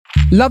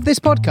Love this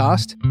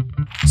podcast?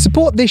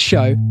 Support this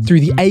show through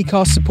the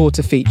Acast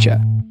supporter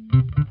feature.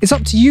 It's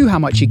up to you how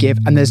much you give,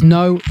 and there's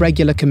no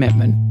regular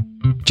commitment.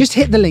 Just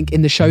hit the link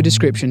in the show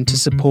description to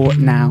support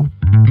now.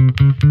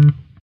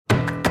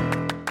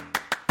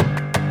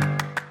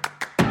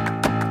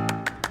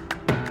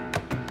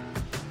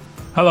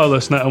 Hello,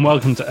 listener, and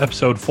welcome to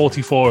episode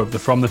 44 of the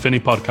From the Finney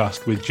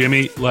podcast with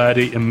Jimmy,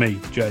 Lairdy and me,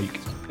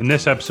 Jake. In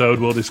this episode,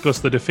 we'll discuss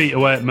the defeat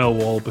away at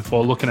Millwall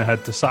before looking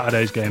ahead to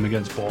Saturday's game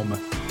against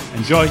Bournemouth.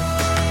 Enjoy!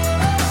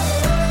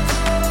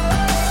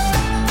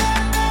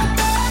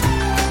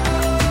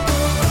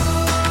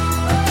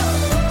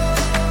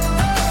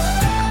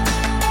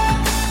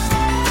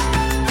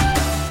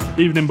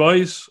 Evening,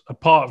 boys.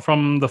 Apart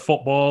from the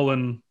football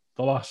and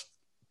the last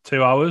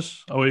 2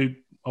 hours, are we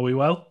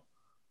well?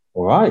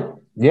 All right.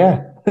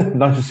 Yeah.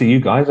 Nice to see you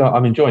guys.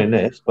 I'm enjoying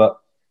this, but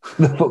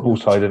the football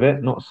side of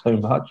it, not so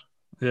much.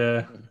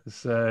 Yeah.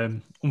 It's,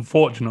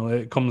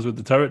 unfortunately, it comes with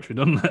the territory,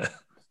 doesn't it?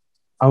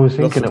 I was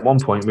thinking at one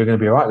point we were going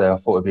to be all right there. I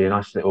thought it'd be a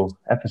nice little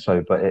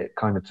episode, but it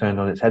kind of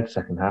turned on its head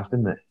second half,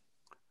 didn't it?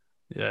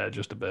 Yeah,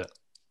 just a bit.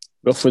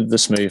 Rough with the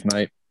smooth,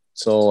 mate.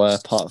 It's all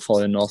part of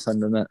following North End,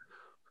 isn't it?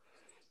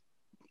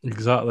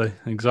 Exactly.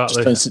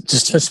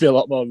 Just tends to be a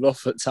lot more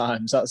rough at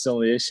times. That's the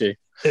only issue.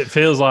 It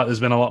feels like there's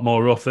been a lot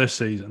more rough this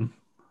season.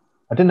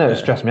 I didn't know it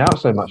stressed me out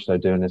so much, though,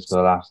 doing this for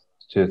the last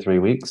 2 or 3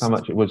 weeks, how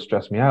much it would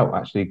stress me out,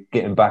 actually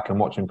getting back and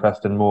watching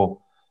Preston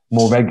more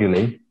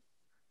regularly.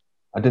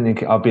 I didn't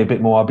think I'll be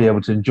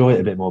able to enjoy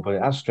it a bit more, but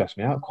it has stressed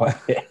me out quite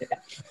a bit.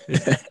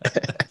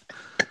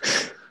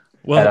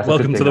 Well,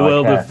 welcome to the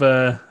world of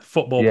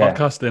football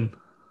podcasting.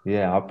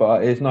 Yeah,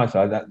 but it's nice.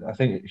 I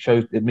think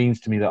it means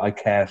to me that I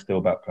care still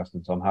about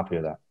Preston, so I'm happy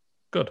with that.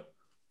 Good.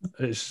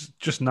 It's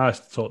just nice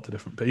to talk to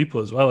different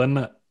people as well, isn't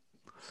it?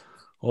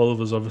 All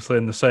of us obviously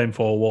in the same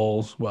four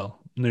walls.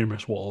 Well,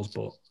 numerous walls,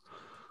 but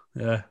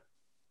yeah.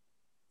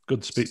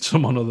 Good to speak to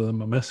someone other than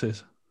my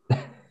missus.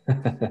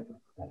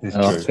 It's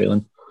true.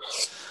 Feeling.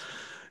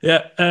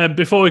 Yeah,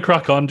 before we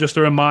crack on, just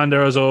a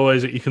reminder, as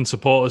always, that you can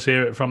support us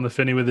here at From the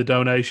Finney with a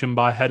donation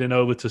by heading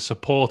over to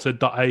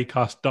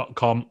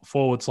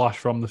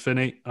supporter.acast.com/From the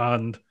Finney.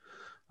 And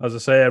as I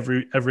say,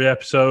 every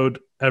episode,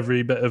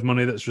 every bit of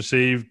money that's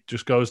received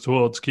just goes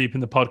towards keeping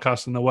the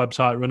podcast and the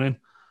website running.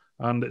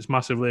 And it's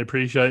massively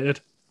appreciated.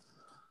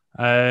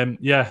 Let's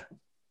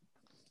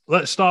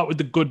start with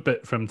the good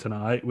bit from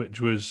tonight,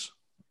 which was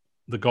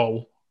the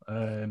goal.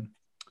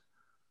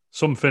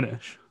 Some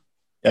finish.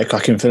 Yeah,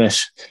 cracking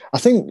finish. I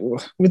think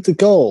with the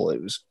goal,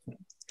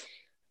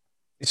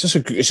 it's a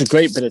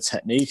great bit of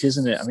technique,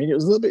 isn't it? I mean, it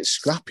was a little bit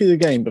scrappy the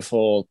game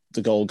before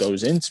the goal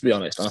goes in, to be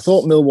honest. And I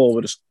thought Millwall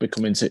would just be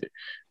beginning to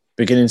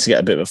get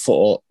a bit of a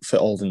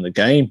foothold in the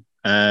game.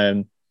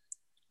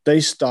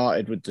 They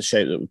started with the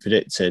shape that we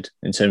predicted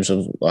in terms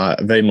of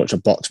very much a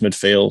box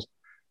midfield,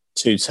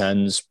 2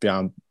 10s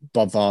behind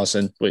Bob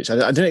Varson, which I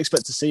didn't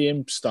expect to see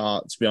him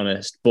start, to be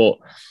honest, but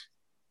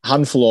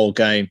handful all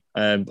game.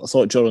 I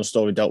thought Jordan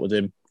Storey dealt with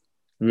him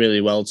really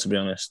well, to be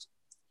honest.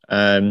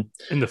 In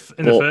the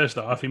first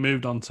half, he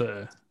moved on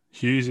to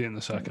Hughesy in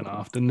the second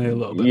half, didn't he? A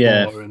little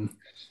bit more.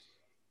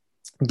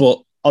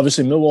 But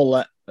obviously,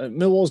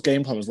 Millwall's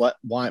game plan was let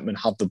Whiteman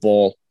have the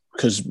ball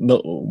because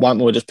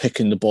Whiteman were just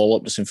picking the ball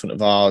up just in front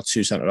of our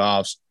 2 centre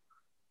halves,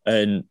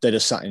 and they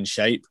just sat in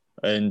shape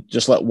and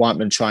just let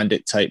Whiteman try and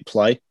dictate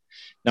play.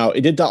 Now,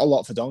 he did that a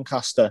lot for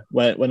Doncaster.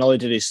 When Ollie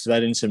did his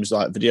thread in terms of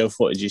like video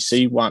footage, you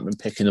see Whiteman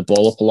picking the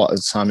ball up a lot of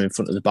the time in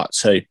front of the back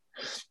two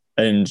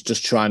and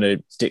just trying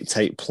to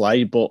dictate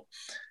play. But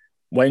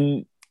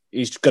when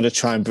he's going to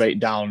try and break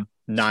down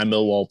 9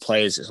 Millwall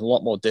players, it's a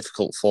lot more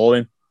difficult for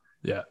him.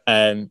 Yeah.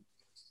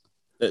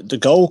 The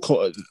goal,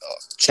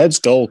 Ched's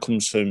goal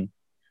comes from,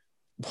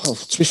 well,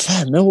 to be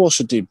fair, Millwall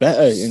should do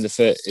better in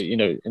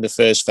the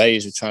first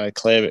phase of trying to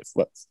clear it.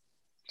 I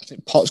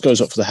think Potts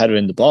goes up for the header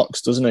in the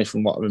box, doesn't he,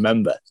 from what I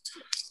remember?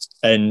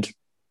 And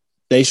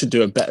they should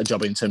do a better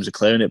job in terms of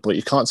clearing it, but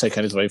you can't take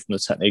anything away from the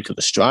technique of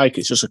the strike.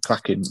 It's just a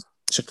cracking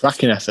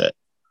effort.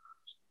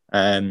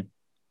 And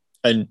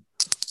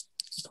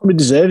probably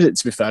deserves it,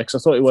 to be fair, because I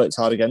thought he worked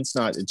hard against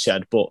tonight in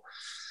Ched, but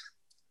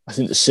I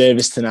think the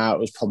service tonight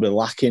was probably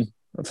lacking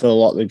for a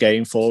lot of the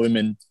game for him.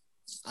 And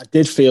I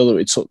did feel that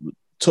we took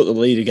the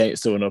lead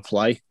against the runner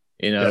play,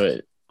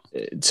 to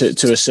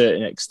a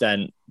certain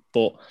extent.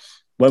 But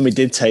when we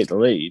did take the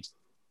lead,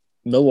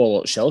 Millwall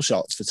looked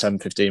shell-shocked for 10,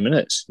 15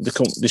 minutes. They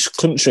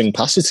couldn't string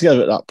passes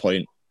together at that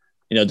point.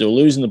 They were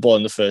losing the ball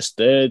in the first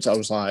third. I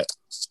was like,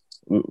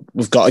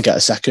 we've got to get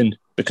a second,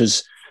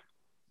 because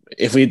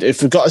if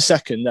we've got a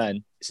second,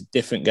 then it's a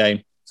different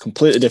game,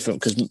 completely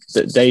different, because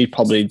they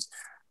probably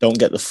don't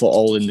get the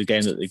foothold in the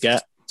game that they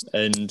get.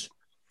 And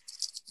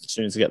as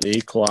soon as they get the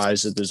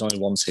equaliser, there's only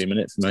 1 team in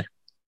it for me.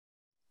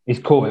 He's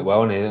caught it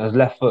well, hasn't he? His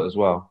left foot as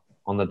well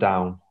on the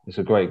down. It's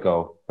a great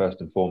goal,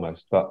 first and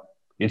foremost. But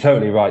you're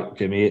totally right,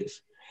 Jimmy.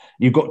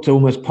 You've got to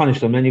almost punish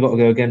them, then you've got to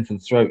go again for the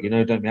throat.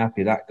 Don't be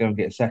happy with that. Go and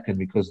get a second,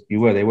 because they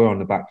were on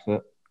the back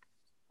foot.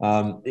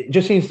 It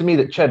just seems to me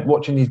that Ched,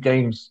 watching these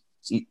games,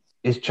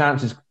 his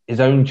chances his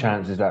own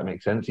chances. That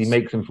makes sense. He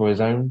makes them for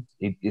his own.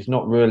 It's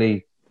not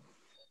really.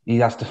 He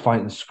has to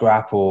fight and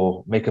scrap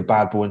or make a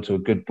bad ball into a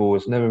good ball.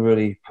 It's never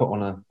really put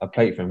on a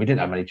plate for him. We didn't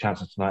have many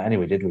chances tonight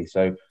anyway, did we?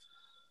 So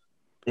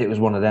it was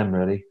one of them,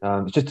 really.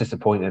 It's just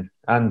disappointing.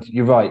 And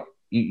you're right.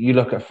 You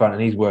look at front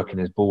and he's working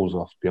his balls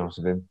off, to be honest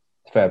with him.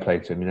 Fair play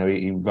to him.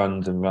 He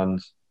runs and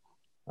runs.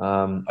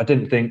 I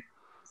didn't think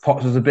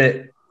Potts was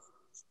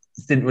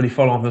didn't really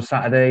follow on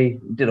Saturday.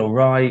 He did all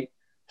right.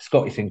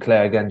 Scotty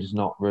Sinclair, again, just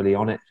not really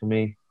on it for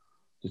me.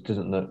 Just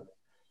doesn't look...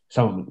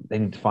 They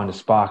need to find a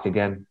spark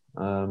again.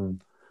 But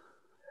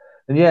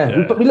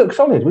we looked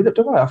solid. We looked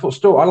all right.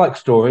 I like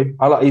Story.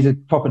 He's a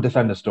proper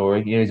defender,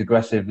 Story. He's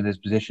aggressive in his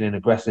positioning,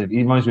 aggressive. He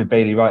reminds me of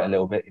Bailey Wright a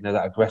little bit.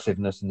 That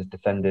aggressiveness in his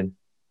defending,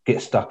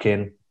 gets stuck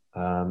in,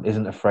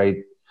 isn't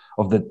afraid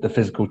of the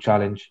physical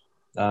challenge.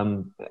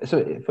 So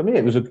for me,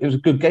 it was a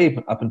good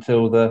game up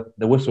until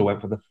the whistle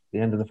went for the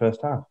end of the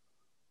first half.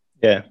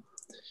 Yeah,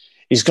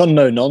 he's gone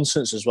no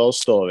nonsense as well,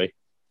 Story,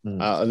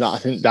 and I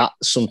think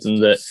that's something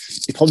that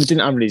he probably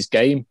didn't have in his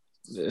game,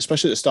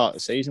 especially at the start of the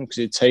season, because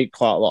he'd take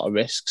quite a lot of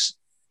risks.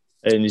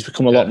 And he's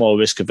become a lot more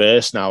risk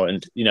averse now.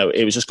 And,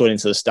 it was just going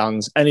into the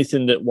stands.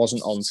 Anything that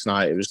wasn't on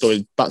tonight, it was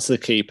going back to the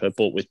keeper,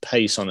 but with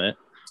pace on it,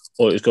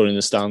 or it was going in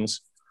the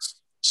stands.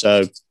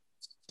 So,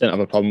 didn't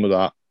have a problem with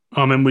that.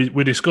 I mean,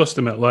 we discussed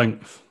him at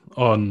length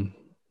on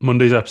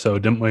Monday's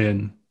episode, didn't we?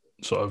 And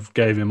sort of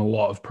gave him a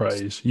lot of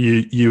praise.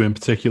 You in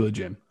particular,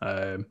 Jim.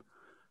 And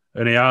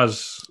he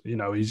has,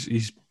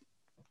 he's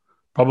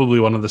probably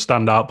one of the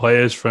standout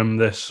players from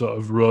this sort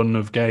of run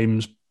of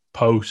games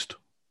post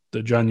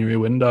the January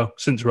window,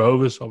 since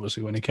Rovers,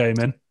 obviously, when he came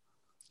in.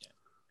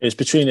 It's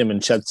between him and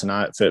Ched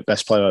tonight for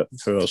best player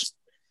for us.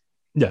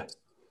 Yeah.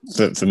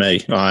 For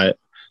me, right?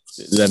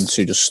 Them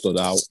two just stood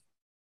out.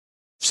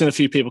 I've seen a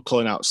few people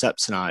calling out Sepp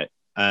tonight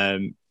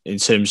in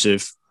terms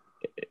of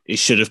he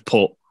should have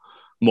put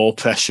more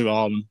pressure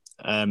on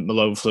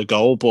Malone for the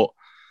goal, but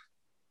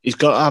he's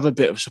got to have a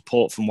bit of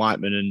support from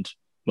Whiteman and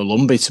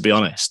Malumbi, to be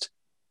honest,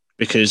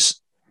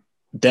 because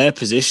their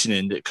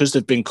positioning, because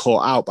they've been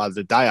caught out by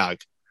the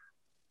Diag,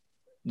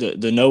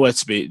 they're nowhere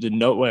to be. They're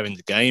nowhere in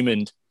the game,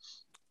 and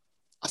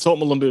I thought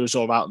Malumbi was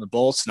all right on the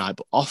ball tonight,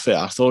 but off it,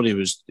 I thought he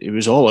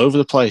was all over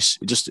the place.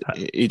 He just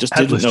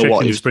didn't know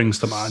what he was. Springs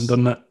to mind,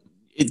 doesn't it?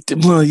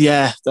 Well,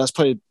 yeah, that's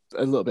probably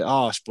a little bit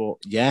harsh, but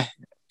yeah,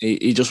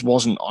 he just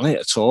wasn't on it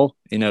at all.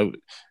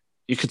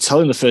 You could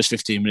tell in the first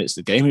 15 minutes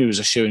of the game he was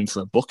a shoo-in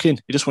for a booking.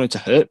 He just wanted to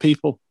hurt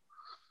people.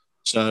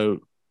 So,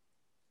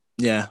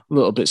 yeah, a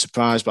little bit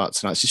surprised about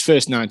tonight. It's his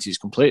first 90 he's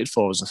completed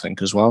for us, I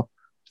think, as well.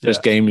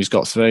 First game he's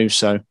got through.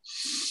 So,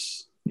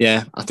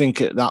 yeah, I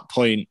think at that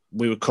point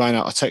we were crying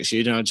out. I texted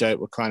you, didn't I, Jake?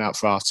 We're crying out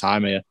for our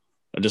time here.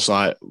 And just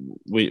like,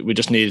 we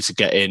just needed to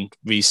get in,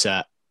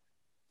 reset,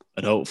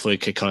 and hopefully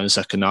kick on in the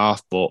second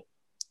half. But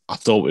I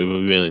thought we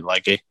were really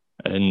leggy.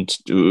 And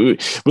we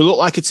looked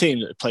like a team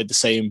that had played the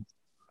same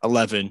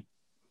 11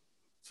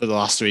 for the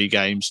last 3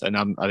 games and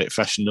hadn't had it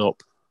freshened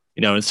up.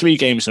 And 3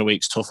 games in a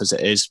week's tough as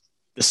it is.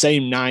 The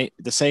same night,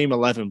 the same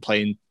 11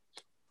 playing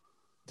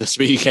the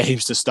 3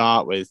 games to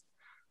start with,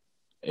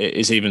 it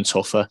is even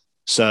tougher.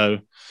 So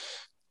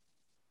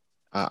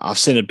I've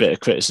seen a bit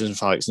of criticism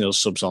for Alex Neil's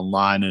subs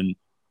online, and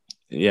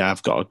yeah,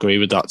 I've got to agree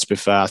with that, to be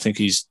fair. I think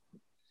he's,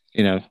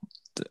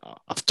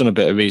 I've done a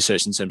bit of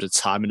research in terms of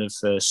timing of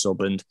first sub,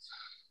 and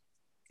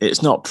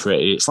it's not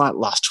pretty. It's like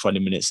last 20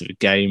 minutes of a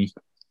game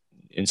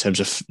in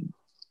terms of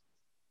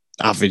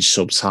average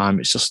sub time.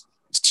 It's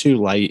too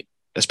late,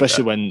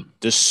 especially when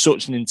there's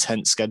such an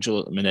intense schedule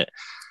at the minute.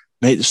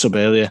 Make the sub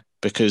earlier,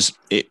 because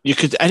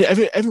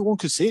everyone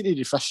could see it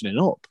needed freshening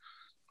up.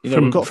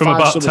 From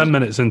about 10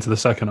 minutes into the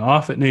second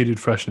half, it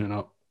needed freshening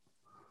up.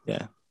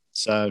 Yeah.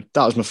 So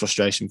that was my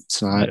frustration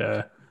tonight.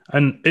 Yeah.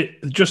 And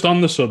it just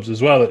on the subs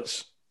as well,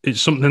 it's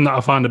something that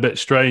I find a bit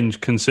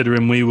strange,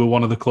 considering we were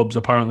one of the clubs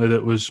apparently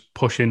that was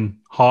pushing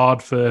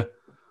hard for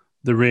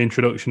the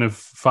reintroduction of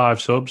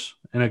 5 subs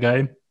in a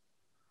game.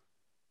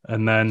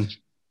 And then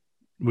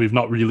we've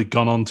not really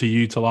gone on to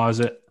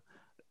utilise it.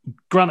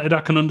 Granted,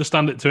 I can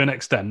understand it to an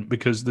extent,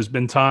 because there's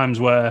been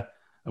times where,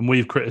 and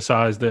we've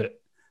criticised it,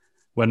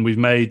 when we've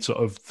made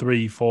sort of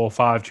 3, 4,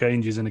 5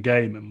 changes in a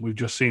game and we've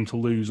just seemed to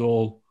lose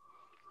all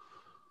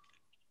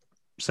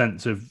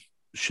sense of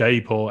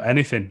shape or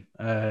anything,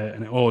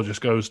 and it all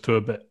just goes to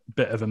a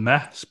bit of a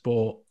mess.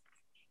 But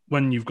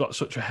when you've got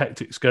such a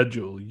hectic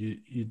schedule,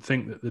 you'd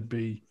think that there'd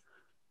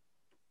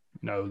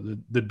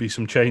be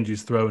some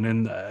changes thrown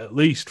in there, at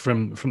least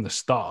from the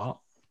start.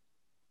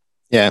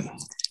 Yeah.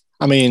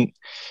 I mean,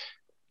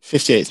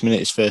 58th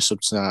minute is first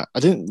sub tonight. I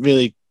didn't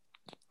really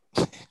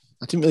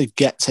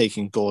get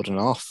taking Gordon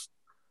off.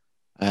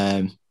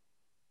 I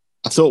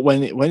thought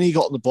when he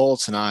got the ball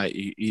tonight,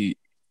 he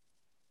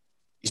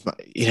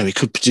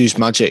could produce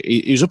magic.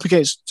 He was up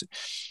against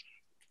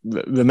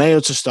Romeo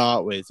to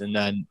start with, and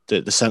then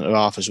the centre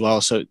half as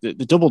well. So they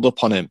doubled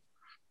up on him,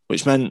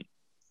 which meant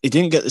he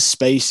didn't get the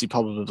space he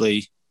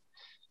probably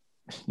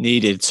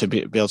needed to be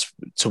able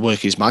to work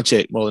his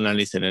magic more than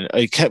anything. And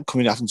he kept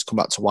having to come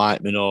back to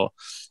Whiteman or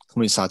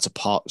come inside to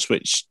Potts,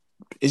 which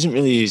isn't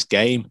really his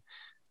game.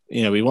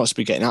 You know, he wants to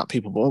be getting at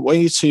people, but when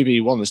you're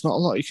 2v1, there's not a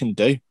lot you can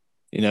do.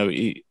 You know,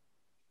 if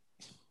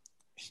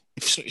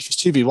it's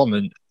 2v1,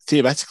 then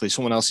theoretically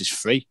someone else is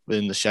free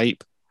within the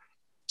shape.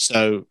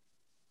 So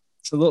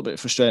it's a little bit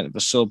frustrating for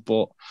sub,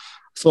 but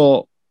I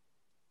thought,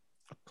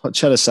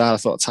 Ched aside, I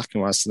thought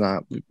attacking wise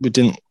tonight, we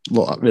didn't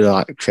look really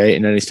like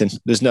creating anything.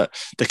 The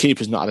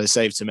keeper's not had a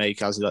save to make,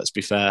 has he? Let's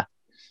be fair.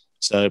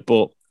 So,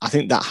 but I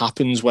think that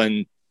happens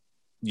when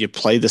you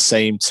play the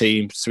same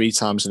team 3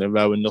 times in a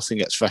row and nothing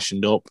gets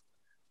freshened up.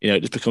 You know,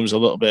 it just becomes a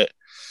little bit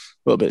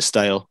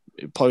stale.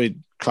 It probably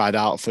cried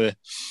out for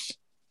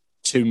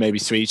 2, maybe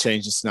 3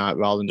 changes tonight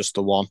rather than just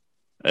the 1.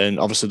 And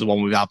obviously the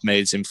one we have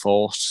made is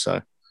enforced.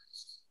 So,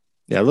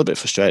 yeah, a little bit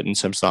frustrating in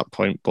terms of that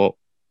point, but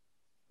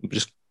we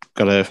just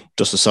got to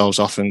dust ourselves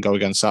off and go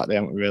again Saturday,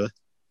 haven't we, really?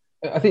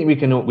 I think we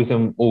can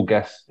all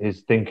guess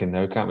his thinking,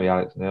 though, can't we,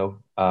 Alex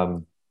Neil?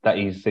 That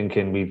he's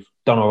thinking we've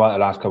done all right the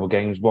last couple of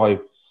games. Why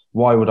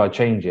would I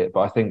change it?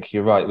 But I think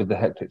you're right with the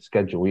hectic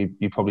schedule.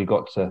 You probably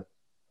got to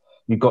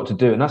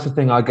do it, and that's the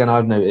thing. Again,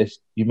 I've noticed.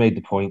 You made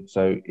the point.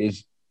 So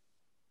is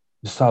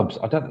the subs?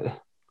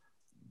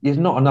 There's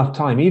not enough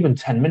time. Even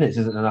 10 minutes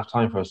isn't enough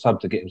time for a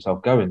sub to get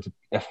himself going to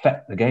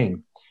affect the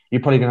game.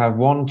 You're probably going to have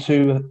 1,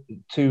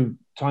 2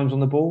 times on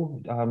the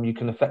ball. You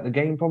can affect the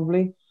game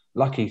probably.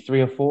 Lucky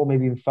 3 or 4,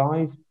 maybe even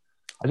 5.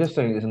 I just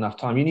don't think there's enough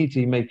time. You need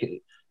to make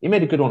it. You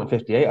made a good one at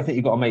 58. I think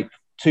you've got to make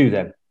 2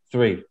 then,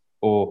 3.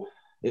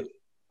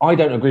 I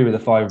don't agree with the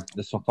 5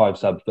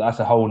 subs, but that's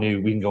a whole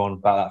new. We can go on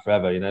about that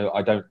forever. You know,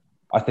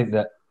 I think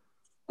that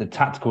the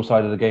tactical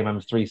side of the game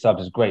having 3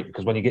 subs is great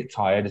because when you get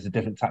tired, it's a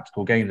different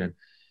tactical game then.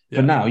 Yeah.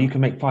 For now, you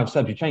can make 5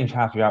 subs. You change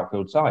half your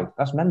outfield side.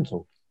 That's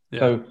mental. Yeah.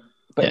 So,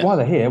 but while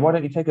they're here, why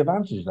don't you take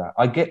advantage of that?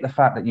 I get the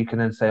fact that you can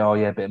then say, oh,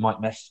 yeah, but it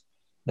might mess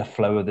the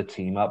flow of the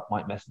team up,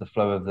 might mess the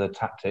flow of the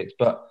tactics.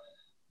 But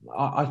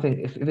I think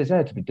if it's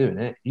there to be doing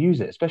it,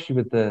 use it, especially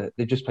with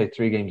they just played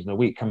 3 games in a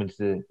week coming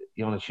to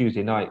on a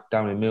Tuesday night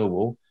down in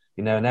Millwall.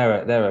 You know, and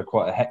they're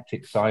quite a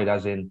hectic side,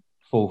 as in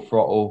full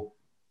throttle,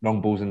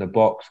 long balls in the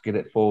box, get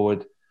it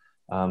forward,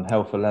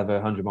 hell for leather,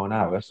 100 mile an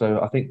hour. So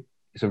I think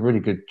it's a really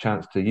good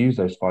chance to use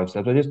those 5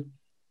 subs. I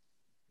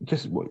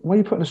just why are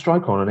you putting a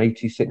striker on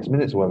 86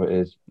 minutes or whatever it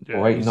is,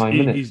 or 89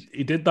 minutes?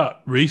 He did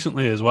that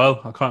recently as well.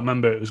 I can't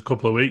remember. It was a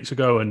couple of weeks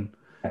ago. And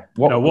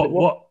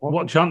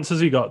what chance has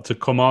he got to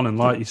come on and,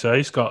 like you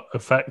say, Scott,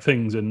 affect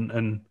things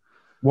and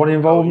what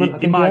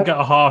involvement? He might get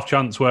a half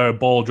chance where a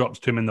ball drops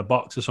to him in the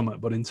box or something.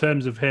 But in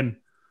terms of him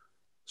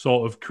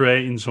sort of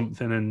creating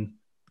something, and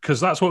because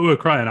that's what we were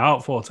crying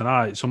out for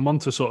tonight, someone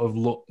to sort of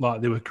look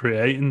like they were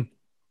creating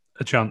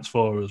a chance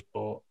for us.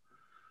 But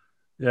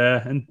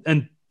yeah,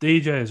 and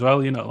DJ as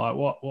well, you know, like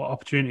what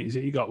opportunities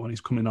he got when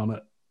he's coming on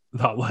at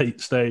that late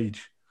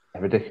stage.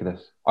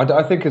 Ridiculous.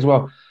 I think as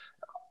well,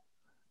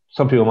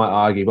 some people might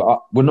argue,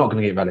 but we're not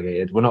going to get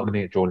relegated. We're not going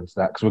to get drawn into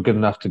that because we're good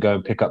enough to go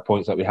and pick up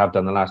points like we have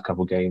done the last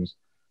couple of games.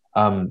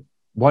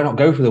 Why not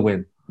go for the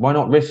win? Why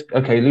not risk,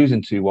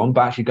 losing 2-1,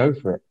 but actually go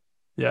for it?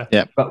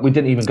 Yeah. But we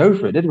didn't even go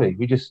for it, did we?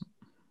 We just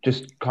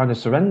kind of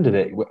surrendered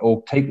it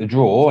or take the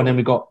draw, and then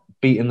we got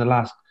beaten the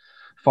last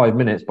 5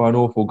 minutes by an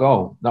awful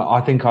goal. Now, I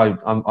think I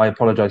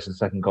apologise for the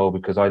second goal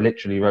because I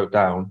literally wrote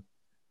down,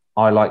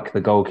 I like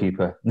the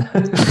goalkeeper.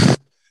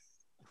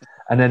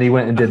 And then he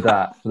went and did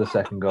that for the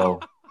second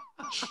goal.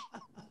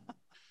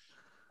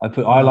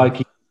 I like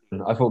him.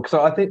 I thought,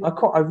 because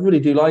I really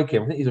do like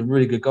him. I think he's a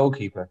really good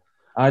goalkeeper.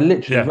 I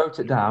literally wrote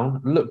it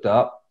down, looked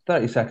up,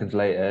 30 seconds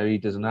later, he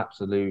does an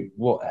absolute,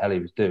 what the hell he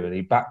was doing.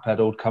 He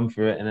backpedaled, come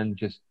for it, and then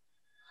just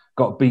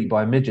got beat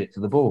by a midget to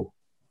the ball.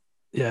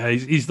 Yeah,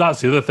 he's that's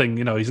the other thing.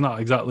 You know, he's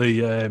not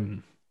exactly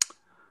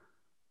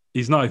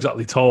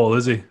tall,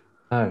 is he?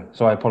 No,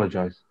 so I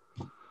apologise.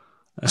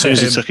 As soon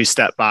as he took his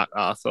step back,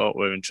 I thought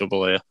we were in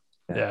trouble here.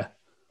 Yeah.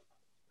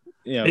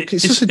 Yeah,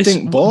 it's just a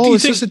dink ball.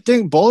 It's just a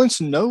dink ball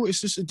into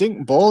It's just a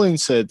dink ball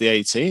into the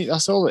 18.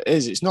 That's all it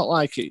is. It's not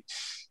like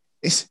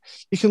it's.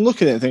 You can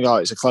look at it and think, oh,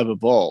 it's a clever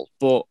ball,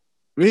 but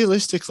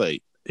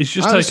realistically, he's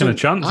just taking a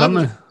chance,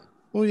 hasn't he?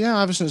 Well, yeah,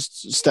 Iverson's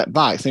stepped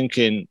back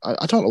thinking,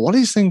 I don't know what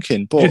he's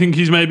thinking. But do you think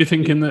he's maybe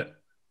thinking that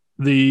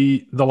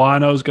the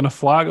lino's going to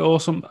flag or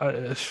something?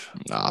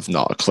 I've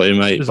not a clue,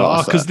 mate.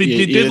 Because they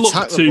did look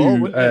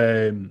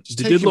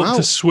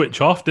to switch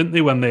off, didn't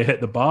they, when they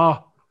hit the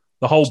bar?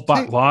 The whole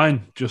back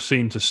line just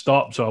seemed to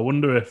stop. So I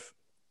wonder if...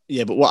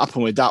 Yeah, but what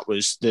happened with that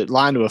was the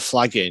liner were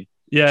flagging.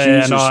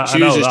 Hughes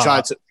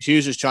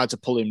has tried to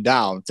pull him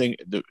down.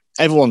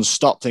 Everyone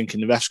stopped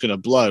thinking the ref's going to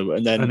blow,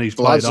 and then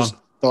the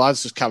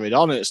lads just carried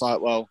on. And it's like,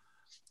 well,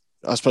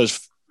 I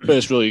suppose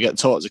first rule you get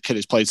taught as a kid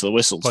is play to the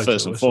whistle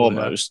first and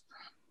foremost.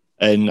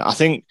 Yeah. And I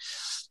think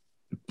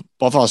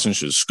Bob Harrison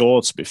should have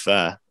scored, to be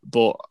fair.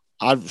 But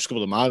I've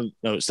discovered my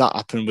notes that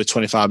happened with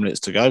 25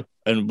 minutes to go,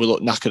 and we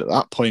looked knackered at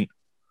that point.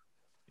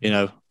 You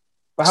know,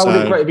 but how would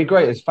it be great? It'd be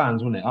great as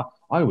fans, wouldn't it?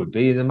 I would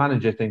be the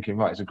manager thinking,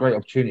 right, it's a great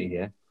opportunity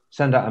here.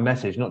 Send out a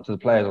message not to the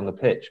players on the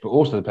pitch, but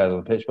also the players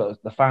on the pitch,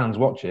 but the fans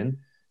watching,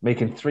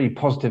 making 3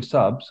 positive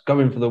subs,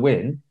 going for the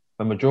win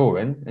when we're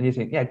drawing, and you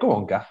think, yeah, go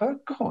on, Gaffer,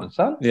 go on,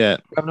 son. Yeah.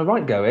 We're having a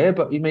right go here,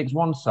 but he makes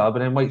one sub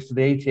and then waits to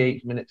the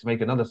 88th minute to make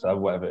another sub,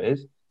 whatever it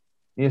is.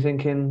 You're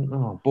thinking,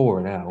 oh,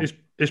 boring now.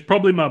 It's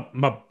probably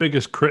my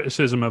biggest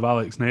criticism of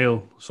Alex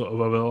Neil sort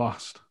of over the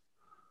last,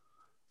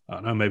 I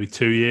don't know, maybe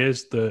 2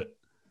 years, that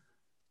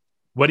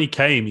when he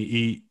came,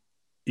 he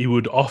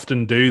would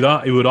often do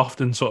that. He would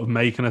often sort of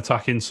make an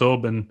attacking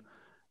sub and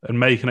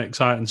make an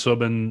exciting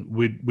sub, and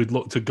we'd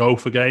look to go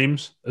for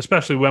games,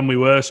 especially when we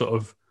were sort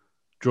of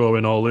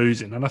drawing or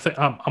losing. And I think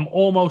I'm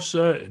almost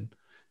certain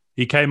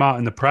he came out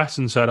in the press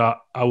and said,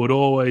 I would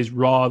always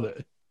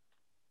rather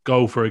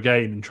go for a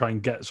game and try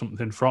and get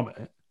something from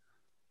it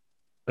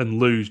and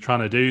lose trying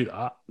to do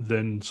that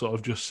than sort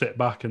of just sit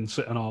back and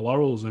sit on our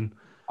laurels. And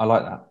I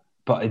like that,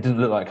 but it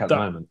doesn't look like at the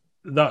moment.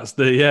 That's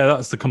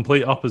the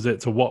complete opposite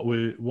to what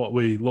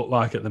we look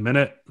like at the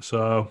minute.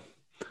 So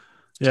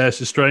yeah, it's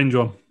a strange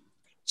one.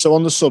 So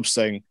on the subs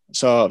thing,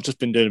 so I've just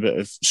been doing a bit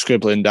of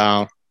scribbling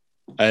down,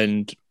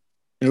 and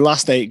in the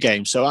last 8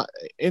 games, so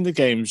in the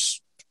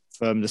games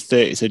from the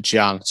 30th of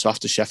Jan, so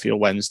after Sheffield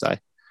Wednesday,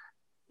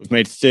 we've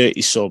made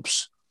 30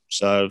 subs.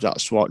 So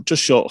that's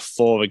just short of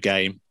 4 a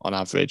game on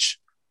average.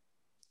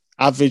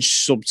 Average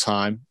sub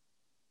time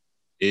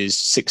is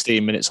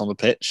 16 minutes on the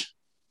pitch.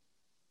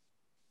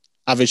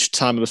 Average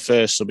time of the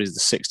first sub is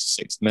the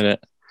 66th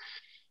minute.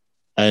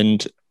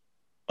 And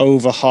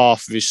over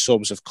half of his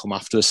subs have come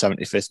after the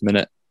 75th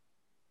minute.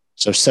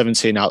 So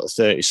 17 out of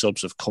 30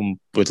 subs have come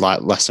with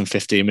like less than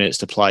 15 minutes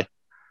to play.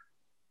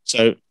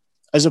 So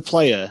as a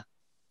player,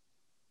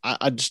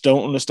 I just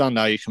don't understand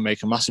how you can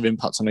make a massive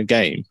impact on a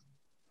game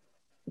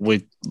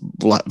with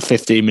like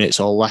 15 minutes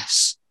or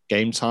less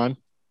game time.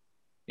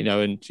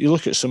 And you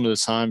look at some of the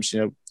times,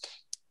 3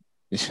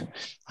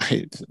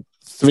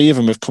 of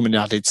them have come in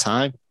added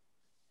time.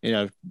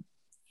 Malumbi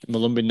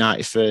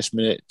 91st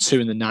minute, 2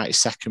 in the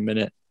 92nd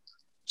minute.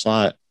 It's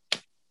like,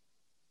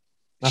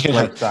 that's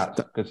great stat.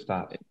 Good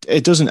stat.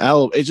 It doesn't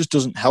help. It just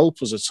doesn't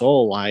help us at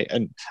all.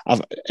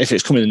 If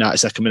it's coming in the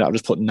 92nd minute, I've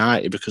just put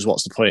 90 because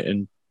what's the point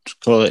in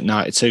call it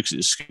 92 because it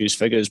skews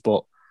figures.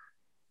 But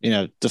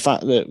the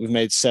fact that we've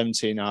made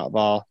 17 out of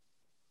our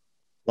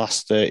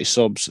last 30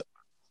 subs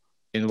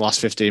in the last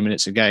 15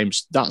 minutes of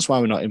games, that's why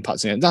we're not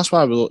impacting it. That's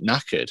why we look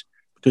knackered,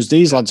 because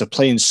these lads are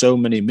playing so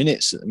many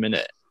minutes at the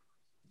minute.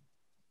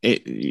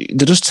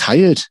 They're just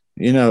tired,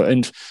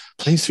 and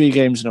playing 3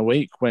 games in a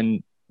week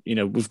when,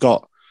 we've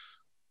got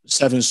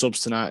 7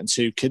 subs tonight and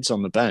 2 kids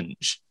on the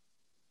bench.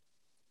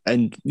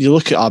 And you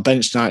look at our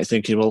bench tonight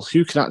thinking, well,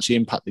 who can actually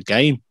impact the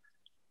game?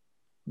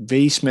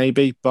 Reece,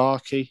 maybe,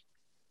 Barkey.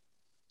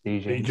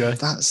 DJ.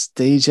 That's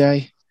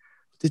DJ.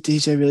 Did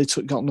DJ really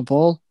get on the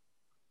ball?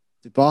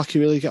 Did Barkey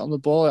really get on the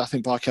ball? I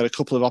think Barkey had a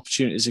couple of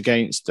opportunities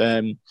against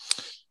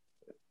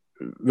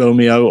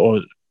Romeo,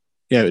 it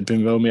had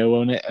been Romeo,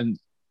 won't it? And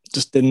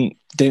just didn't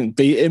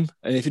beat him.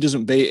 And if he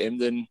doesn't beat him,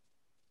 then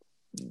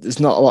there's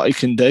not a lot he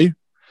can do.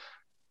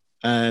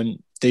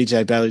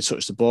 DJ barely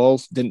touched the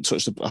ball.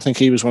 I think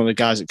he was one of the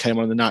guys that came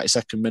on in the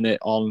 92nd minute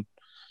on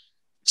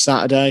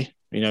Saturday.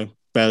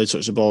 Barely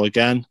touched the ball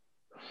again.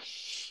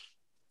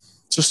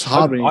 It's just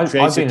hard when you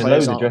creative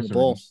players aren't on the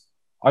ball.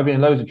 I've been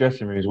in loads of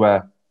dressing rooms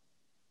where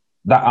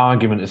that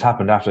argument has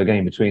happened after the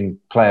game between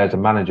players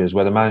and managers,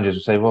 where the managers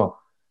will say, well,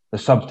 the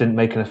subs didn't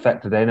make an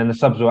effect today. And then the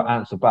subs will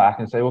answer back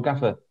and say, well,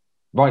 Gaffer,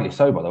 rightly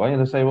so, by the way. And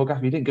they'll say, well,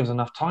 Gaffer, you didn't give us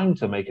enough time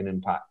to make an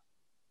impact.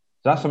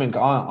 So that's something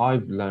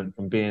I've learned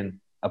from being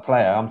a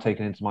player. I'm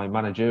taking into my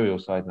managerial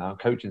side now,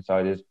 coaching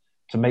side, is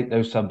to make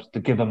those subs, to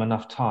give them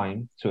enough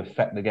time to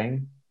affect the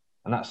game.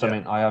 And that's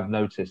something I have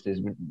noticed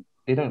is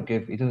he doesn't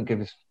give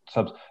his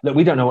subs. Look,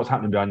 we don't know what's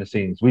happening behind the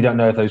scenes. We don't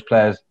know if those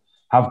players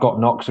have got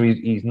knocked, so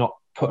he's not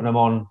putting them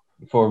on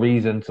for a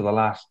reason to the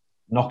last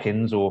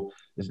knock-ins or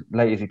as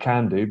late as he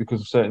can do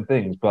because of certain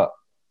things. But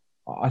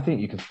I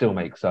think you can still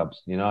make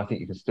subs. I think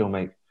you can still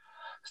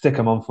stick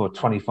them on for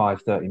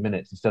 25, 30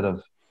 minutes instead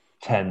of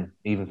 10,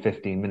 even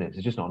 15 minutes.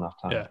 It's just not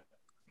enough time. Yeah.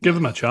 Give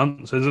them a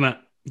chance, isn't it?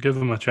 Give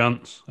them a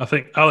chance. I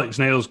think Alex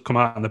Neil's come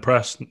out in the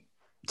press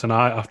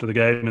tonight after the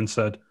game and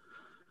said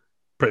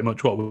pretty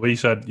much what we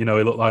said. He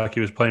looked like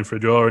he was playing for a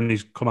draw, and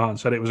he's come out and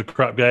said it was a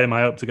crap game.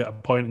 I hope to get a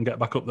point and get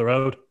back up the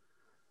road.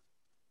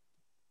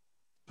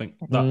 I think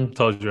that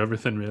tells you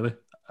everything, really.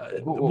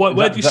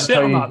 Where do you sit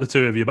on that, the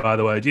two of you, by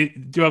the way? Do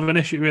you have an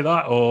issue with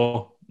that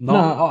or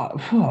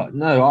not?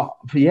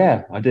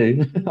 Yeah, I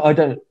do. I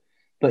don't.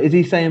 But is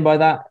he saying by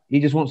that he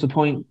just wants a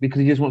point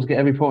because he just wants to get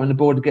every point on the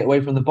board to get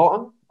away from the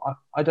bottom?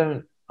 I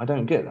don't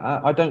get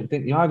that. I don't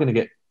think you are going to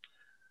get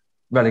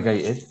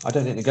relegated. I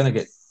don't think they're going to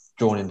get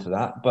drawn into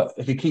that. But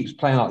if he keeps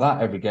playing like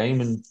that every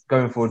game and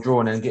going for a draw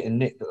and then getting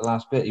nicked at the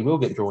last bit, he will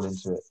get drawn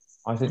into it.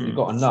 I think you've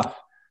got enough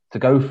to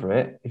go for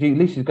it. If at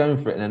least he's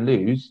going for it and then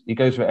lose, he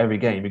goes for it every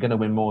game. You're going to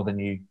win more than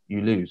you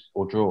lose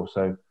or draw.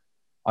 So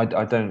I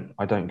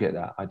don't get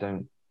that. I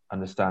don't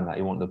understand that.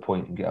 You want the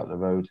point and get up the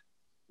road.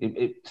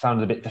 It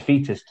sounds a bit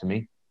defeatist to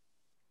me.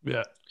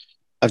 Yeah.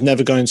 I've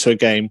never gone into a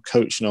game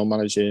coaching or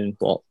managing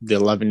the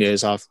 11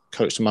 years I've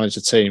coached and managed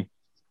a team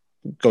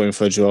going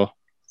for a draw.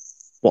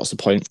 What's the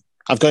point?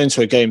 I've gone into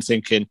a game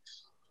thinking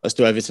let's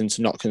do everything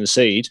to not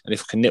concede. And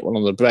if we can nip one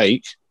on the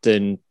break,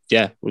 then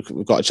yeah,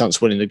 we've got a chance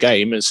of winning the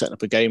game and setting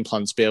up a game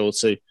plan to be able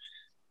to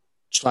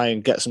try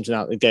and get something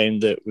out of the game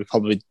that we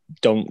probably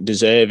don't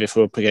deserve if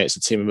we're up against a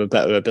team of a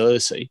better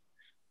ability.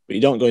 But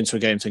you don't go into a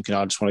game thinking,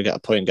 I just want to get a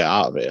point and get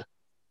out of here.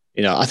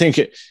 I think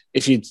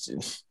if you,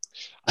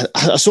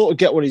 I sort of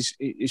get what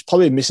he's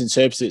probably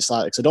misinterpreted it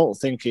slightly, because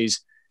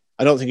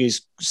I don't think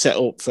he's set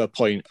up for a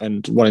point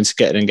and wanting to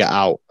get in and get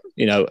out.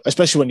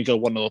 Especially when you go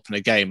 1-0 up in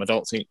a game, I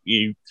don't think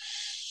you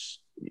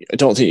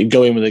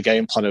go in with a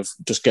game plan of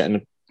just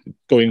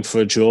going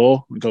for a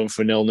draw, going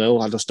for a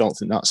 0-0. I just don't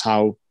think that's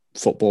how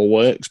football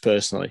works,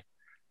 personally.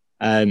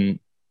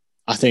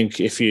 I think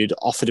if you'd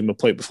offered him a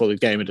point before the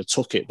game, he'd have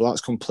took it, but that's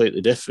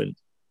completely different.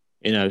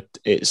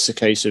 It's a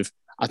case of,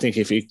 I think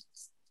if you,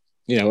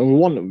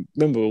 and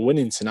remember we're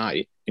winning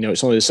tonight.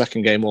 It's only the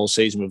second game all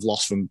season we've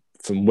lost from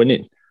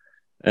winning,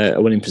 a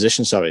winning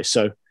position. Sorry,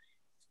 so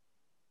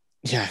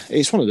yeah,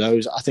 it's one of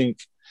those. I think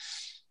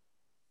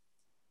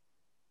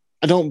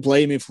I don't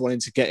blame him for wanting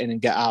to get in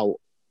and get out.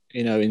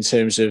 In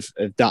terms of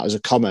that as a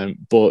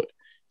comment, but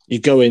you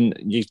go in,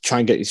 you try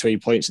and get your 3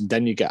 points, and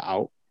then you get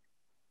out.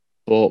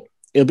 But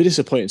it'll be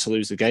disappointing to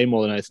lose the game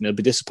more than anything. It'll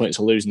be disappointing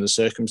to lose in the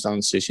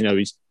circumstances.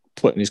 He's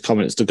putting his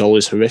comments, the goal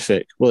is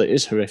horrific. Well, it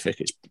is horrific.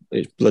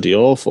 It's bloody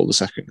awful, the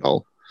second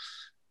goal.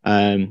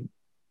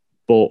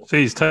 But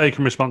he's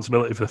taken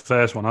responsibility for the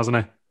first one, hasn't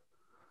he?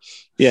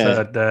 Yeah.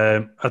 Said,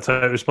 I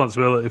take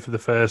responsibility for the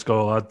first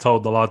goal. I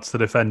told the lads to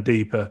defend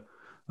deeper,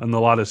 and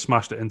the lad has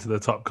smashed it into the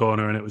top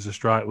corner, and it was a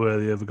strike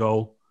worthy of a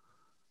goal.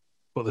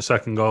 But the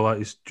second goal, like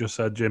you just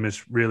said, Jim,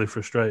 is really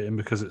frustrating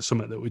because it's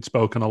something that we'd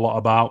spoken a lot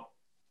about.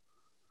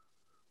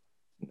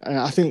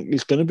 I think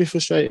it's going to be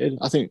frustrating.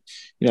 I think,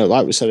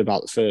 like we said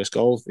about the first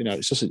goal,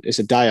 it's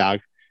a diag.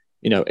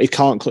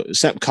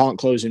 Sepp can't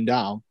close him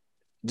down.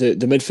 The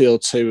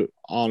midfield two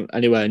aren't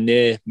anywhere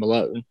near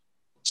Malone.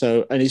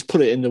 So, and he's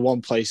put it in the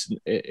one place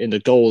in the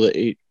goal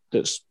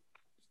that's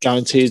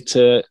guaranteed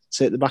to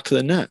hit the back of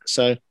the net.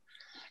 So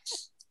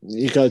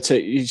you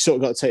sort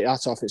of got to take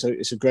that off.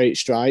 It's a great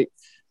strike.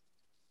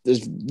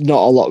 There's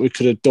not a lot we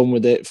could have done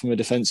with it from a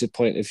defensive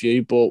point of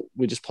view, but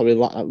we just probably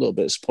lack that little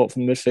bit of support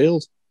from the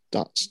midfield.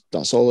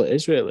 That's all it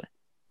is, really.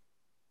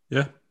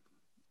 Yeah,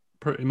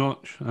 pretty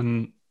much.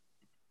 And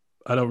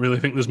I don't really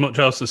think there's much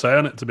else to say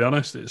on it, to be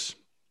honest. It's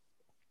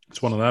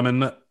one of them,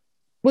 isn't it?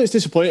 Well, it's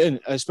disappointing,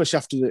 especially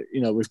after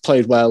we've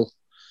played well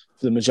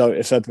for the majority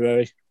of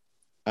February.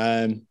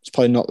 It's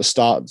probably not the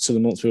start to the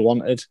month we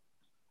wanted.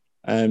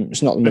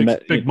 It's not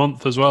the big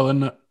month as well,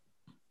 isn't it?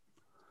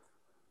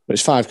 But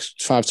it's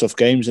five tough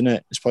games, isn't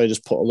it? It's probably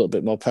just put a little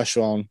bit more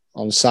pressure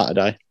on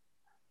Saturday.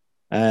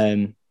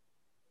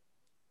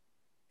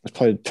 It's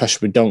probably pressure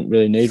we don't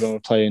really need when we're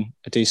playing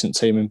a decent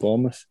team in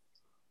Bournemouth.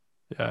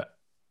 Yeah.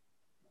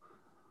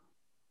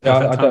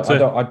 I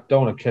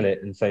don't want to kill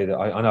it and say that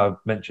I know I've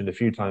mentioned a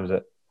few times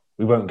that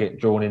we won't get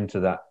drawn into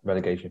that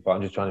relegation fight.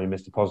 I'm just trying to be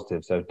Mr.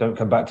 Positive. So don't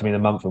come back to me in a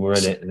month when we're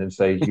in it and then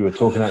say you were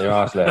talking out your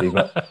arse, lady.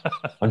 But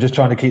I'm just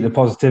trying to keep the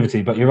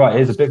positivity. But you're right,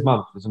 it is a big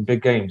month. There's some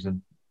big games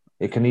and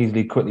it can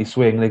easily quickly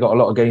swing. They got a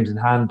lot of games in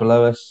hand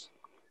below us.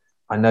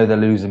 I know they're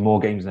losing more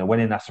games than they're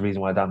winning. That's the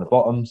reason why they're down the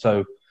bottom.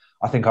 So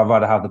I think I'd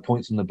rather have the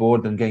points on the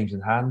board than games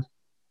in hand.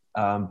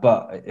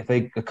 But if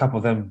a couple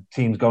of them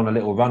teams go on a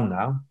little run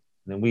now,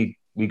 then we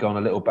go on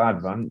a little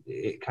bad run,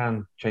 it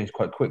can change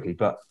quite quickly.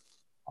 But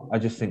I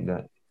just think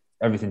that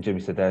everything Jimmy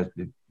said there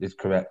is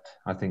correct.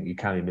 I think you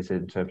can be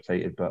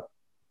misinterpreted, but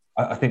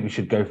I think we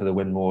should go for the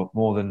win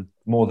more than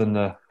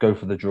the go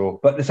for the draw.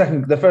 But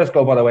the first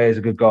goal, by the way, is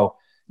a good goal.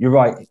 You're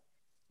right.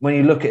 When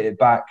you look at it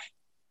back,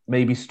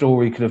 maybe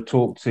Story could have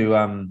talked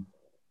to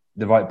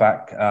the right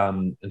back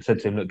and said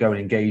to him, look, go and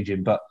engage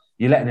him. But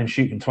you're letting him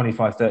shoot from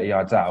 25, 30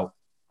 yards out.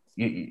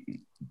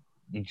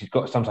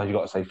 Sometimes you've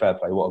got to say fair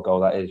play, what a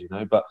goal that is,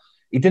 But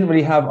he didn't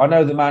really have... I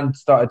know the man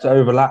started to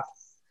overlap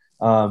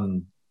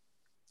the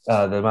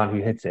man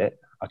who hit it.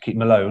 I keep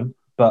Malone.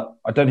 But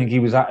I don't think he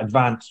was that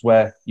advanced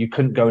where you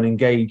couldn't go and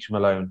engage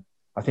Malone.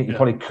 I think you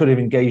probably could have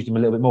engaged him a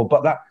little bit more.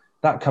 But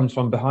that comes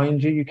from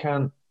behind you. You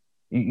can't...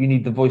 You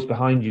need the voice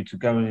behind you to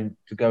go and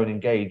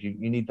engage.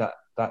 You need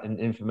that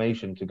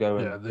information to go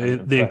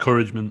and the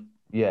encouragement.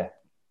 Yeah.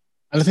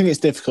 And I think it's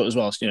difficult as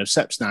well.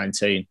 Sepp's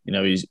 19.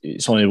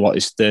 It's only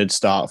his third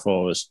start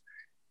for us.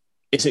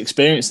 It's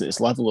experience at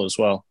this level as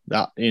well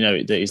that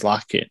he's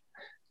lacking.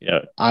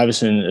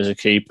 Iverson as a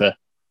keeper,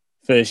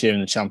 first year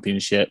in the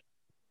Championship,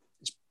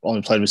 he's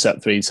only played with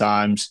Sepp 3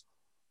 times.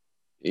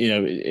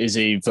 Is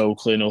he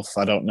vocal enough?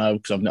 I don't know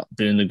because I've not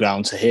been in the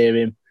ground to hear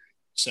him.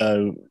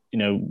 So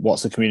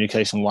what's the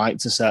communication like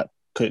to Sepp?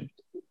 Could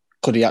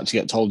he actually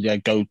get told,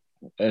 go?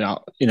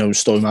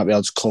 Story might be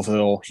able to cover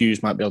or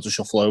Hughes might be able to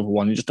shuffle over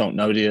one. You just don't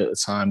know, do you, at the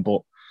time?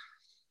 But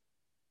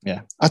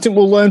yeah, I think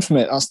we'll learn from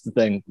it. That's the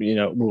thing.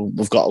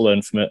 We've got to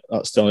learn from it.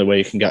 That's the only way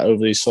you can get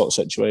over these sort of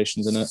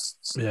situations, isn't it?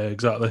 Yeah,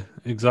 exactly.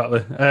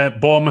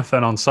 Bournemouth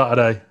then on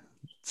Saturday.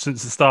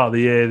 Since the start of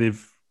the year,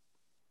 they've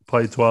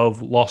played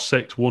 12, lost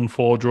 6, won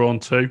 4, drawn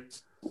 2.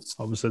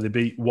 Obviously, they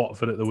beat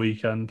Watford at the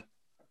weekend.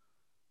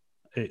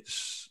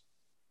 It's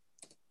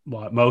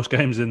like most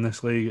games in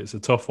this league, it's a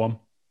tough one.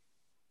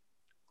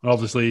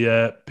 Obviously,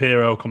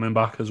 Pirro coming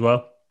back as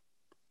well.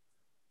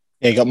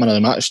 Yeah, he got man of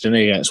the match, didn't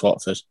he, against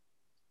Watford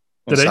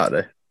on Did he?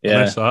 Saturday? I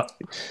Yeah, missed that.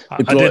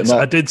 He brought him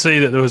I up. did see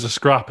that there was a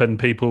scrap, and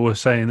people were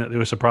saying that they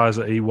were surprised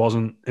that he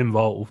wasn't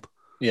involved.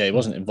 Yeah, he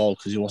wasn't involved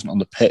because he wasn't on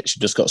the pitch. He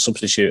just got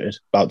substituted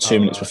about 2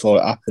 minutes right. before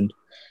it happened.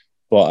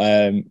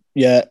 But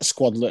yeah,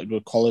 squad littered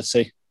with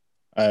quality.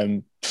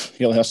 You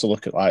only have to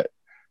look at like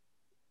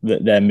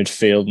their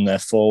midfield and their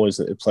forwards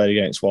that they played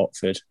against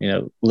Watford. You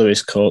know,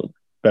 Lewis Cook,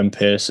 Ben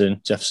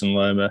Pearson, Jefferson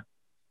Lerma,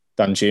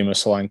 Danjuma,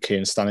 Solanke,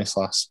 and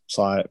Stanislas. It's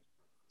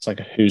like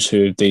a who's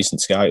who of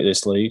decency out of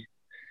this league.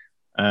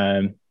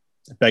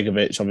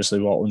 Begovic, obviously,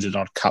 100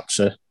 odd caps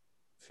for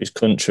his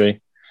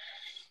country.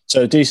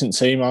 So a decent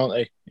team, aren't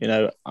they? You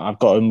know, I've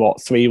got them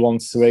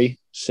 3-1-3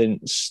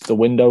 since the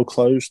window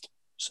closed.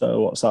 So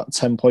what's that?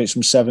 10 points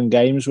from 7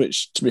 games,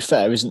 which, to be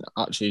fair, isn't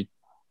actually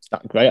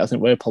that great. I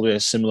think we're probably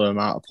a similar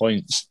amount of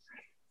points.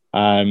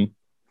 They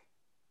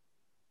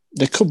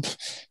could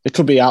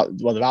be out.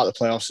 Well, they're out of the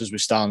playoffs as we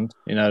stand.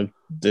 You know,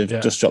 they've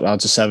just dropped down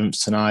to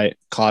 7th tonight.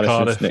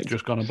 Cardiff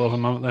just gone above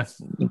them, haven't they?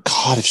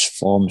 Cardiff's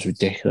form is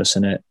ridiculous,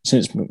 isn't it?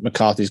 Since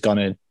McCarthy's gone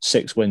in,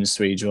 6 wins,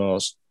 3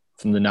 draws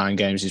from the 9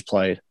 games he's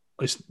played.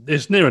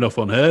 It's near enough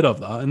unheard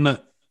of, that, isn't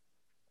it?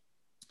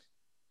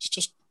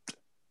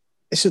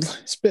 It's a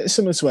bit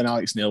similar to when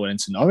Alex Neil went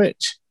into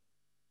Norwich.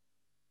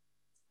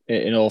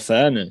 In all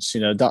fairness, you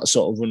know, that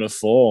sort of run of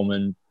form,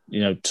 and you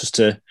know, just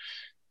to,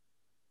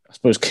 I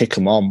suppose, kick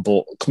them on,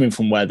 but coming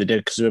from where they did,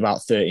 because they were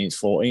about 13th,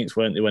 14th,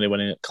 weren't they, when they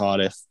went in at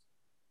Cardiff?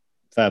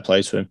 Fair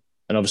play to him.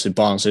 And obviously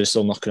Barnsley is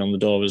still knocking on the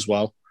door as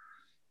well.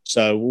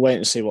 So we'll wait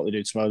and see what they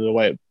do tomorrow. They're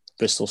away at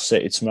Bristol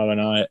City tomorrow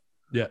night.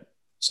 Yeah.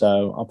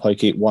 So I'll probably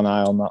keep one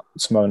eye on that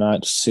tomorrow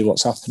night to see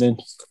what's happening.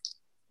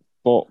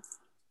 But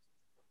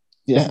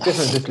yeah, the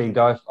difference this league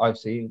I've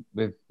seen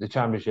with the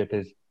Championship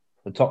is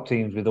the top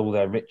teams with all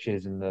their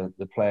riches and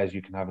the players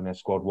you can have in their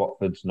squad,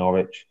 Watford's,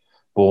 Norwich,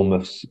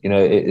 Bournemouth's, you know,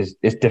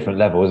 it's different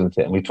level, isn't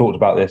it? And we talked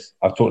about this.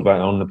 I've talked about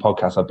it on the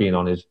podcast I've been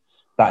on.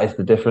 That is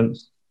the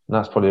difference, and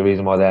that's probably the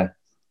reason why they're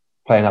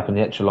playing up in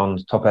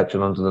the top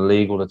echelons of the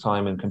league all the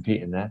time and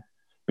competing there,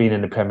 being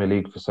in the Premier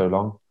League for so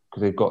long,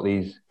 because they've got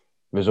these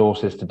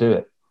resources to do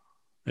it.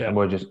 Yeah. And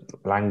we're just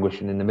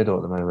languishing in the middle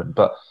at the moment.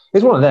 But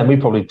it's one of them. We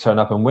probably turn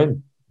up and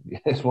win.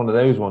 It's one of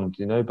those ones,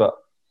 you know. But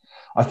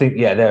I think,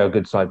 yeah, they're a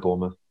good side,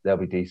 Bournemouth. They'll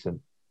be decent.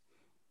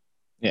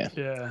 Yeah.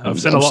 I've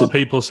seen a lot of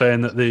people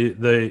saying that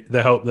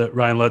they hope that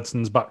Ryan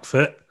Ledson's back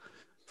fit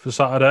for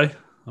Saturday.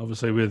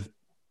 Obviously, with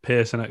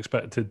Pearson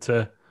expected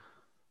to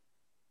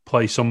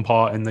play some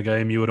part in the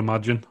game, you would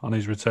imagine, on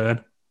his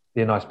return.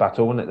 Be a nice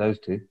battle, wouldn't it, those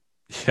two?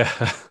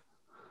 Yeah.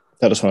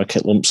 They just want to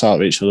kick lumps out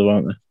of each other,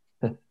 won't they?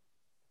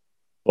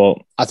 But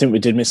I think we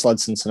did miss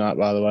Ledson tonight,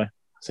 by the way.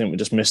 I think we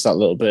just missed that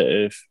little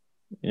bit of,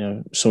 you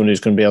know, someone who's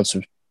going to be able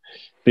to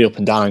be up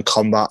and down and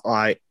combat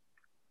like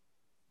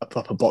a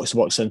proper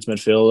box-to-box centre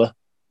midfielder.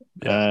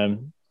 Yeah.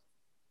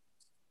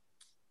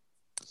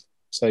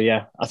 So,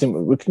 yeah, I think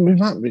we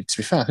might, to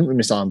be fair, I think we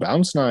missed Alan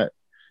Brown tonight.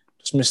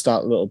 Just missed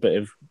that little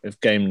bit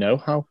of game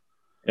know-how.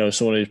 You know,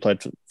 someone who's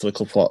played for the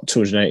club for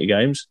 280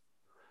 games.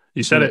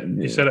 You said it.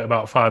 You said it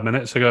about 5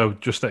 minutes ago.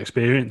 Just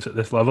experience at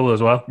this level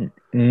as well.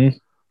 Mm-hmm.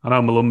 I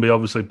know Malumbi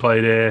obviously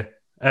played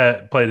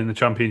in the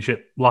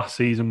Championship last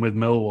season with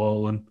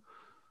Millwall, and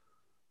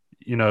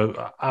you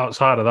know,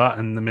 outside of that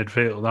in the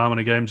midfield, how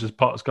many games has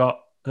Potts got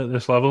at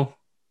this level?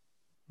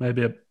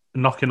 Maybe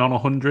knocking on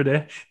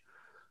 100-ish.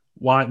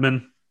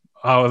 Whiteman,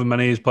 however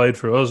many he's played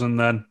for us, and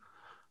then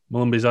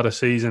Malumbi's had a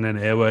season in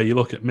here where you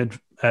look at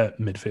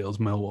midfield's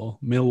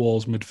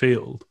Millwall's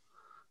midfield,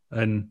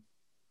 and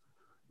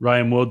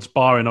Ryan Woods,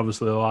 barring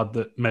obviously the lad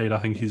that made, I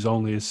think he's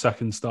only his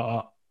second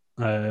start,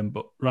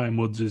 but Ryan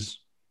Woods is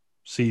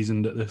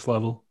seasoned at this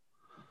level.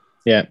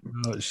 Yeah, you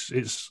know, it's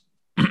it's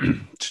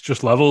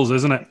just levels,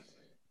 isn't it?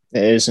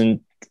 It is, and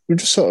we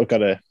just sort of got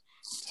to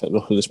take a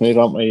look at this move,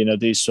 haven't we? You know,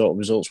 these sort of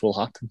results will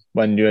happen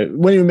when you're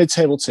a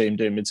mid-table team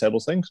doing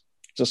mid-table things.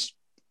 Just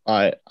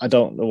I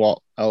don't know what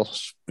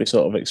else we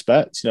sort of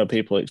expect. You know,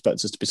 people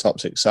expect us to be top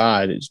 6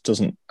 side. It just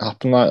doesn't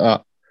happen like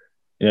that.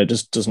 You know, it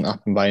just doesn't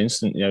happen by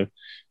instant. You know,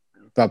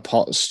 Brad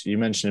Potts, you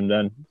mentioned him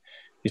then.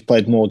 He's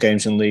played more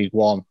games in League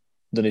One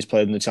than he's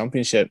played in the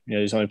Championship. You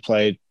know, he's only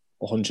played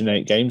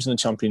 108 games in the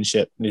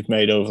Championship, and he's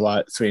made over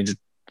like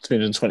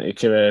 320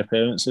 career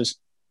appearances.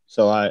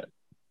 So like,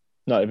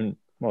 not even,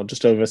 well,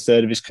 just over a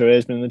third of his career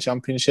has been in the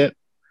Championship.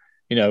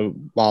 You know,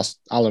 whilst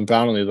Alan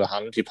Brown, on the other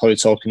hand, you're probably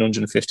talking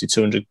 150,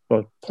 200,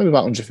 well, probably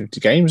about 150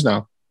 games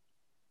now.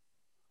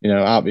 You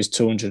know, out of his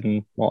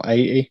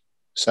 280.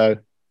 So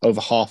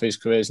over half his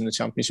career is in the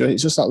Championship.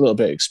 It's just that little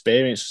bit of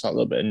experience, just that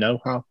little bit of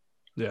know-how.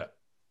 Yeah.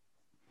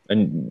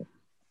 And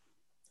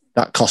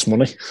that costs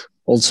money,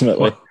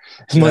 ultimately.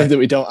 Money that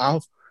we don't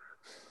have.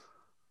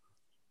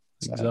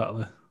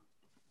 Exactly.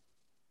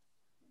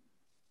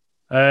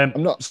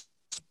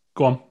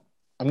 Go on.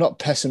 I'm not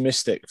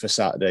pessimistic for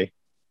Saturday.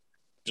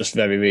 Just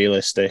very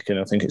realistic, and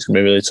I think it's going to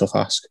be a really tough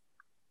ask.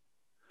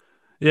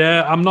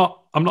 Yeah, I'm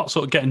not not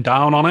sort of getting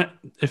down on it,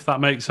 if that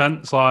makes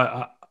sense.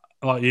 Like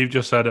you've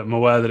just said, I'm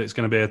aware that it's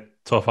going to be a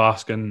tough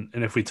ask, and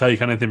if we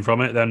take anything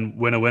from it, then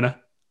winner.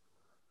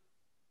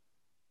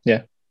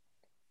 Yeah,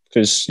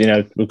 because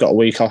we've got a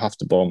week off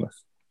after Bournemouth,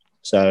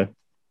 so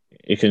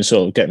you can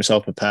sort of get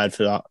himself prepared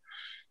for that.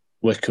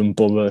 Wycombe,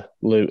 Borough,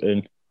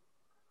 Luton,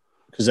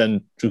 because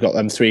then we've got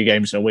them 3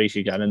 games in a week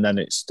again, and then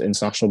it's the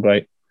international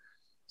break.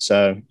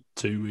 So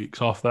 2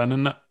 weeks off then,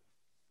 isn't it?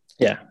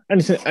 Yeah,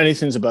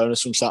 anything's a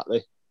bonus from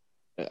Saturday,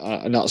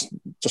 and that's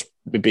just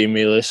being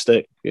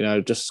realistic.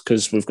 Just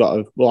because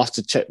we'll have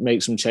to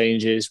make some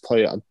changes.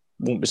 Probably, I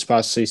wouldn't be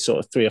surprised to see sort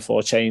of 3 or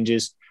 4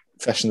 changes,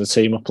 freshen the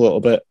team up a little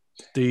bit.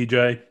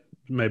 DJ,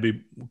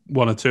 maybe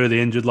 1 or 2 of the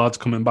injured lads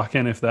coming back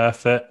in if they're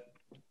fit.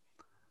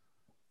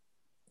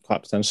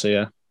 Quite potentially,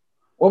 yeah.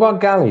 What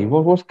about Galley?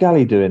 What's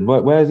Galley doing?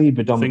 Where's he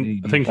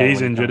predominantly? I think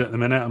he's injured at the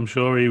minute. I'm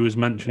sure he was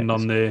mentioned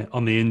on the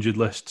injured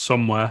list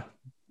somewhere.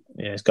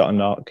 Yeah, he's got a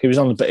knock. He was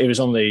on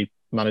the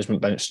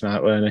management bench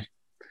tonight, weren't he?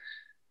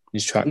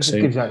 His tracksuit. He just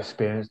gives that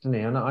experience, doesn't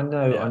he?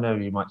 I know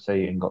you might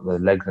say he ain't got the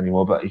legs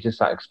anymore, but he's just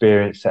that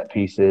experience, set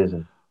pieces,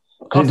 and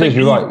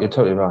you're right. You're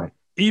totally right.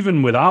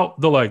 Even without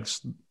the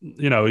legs,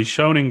 he's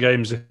shown in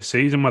games this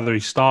season, whether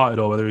he started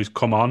or whether he's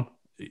come on,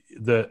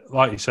 that,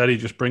 like you said, he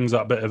just brings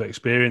that bit of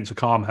experience, a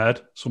calm head,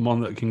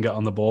 someone that can get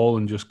on the ball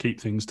and just keep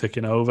things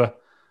ticking over.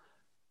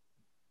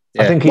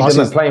 Yeah. I think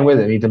playing with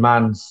him, he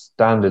demands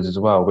standards as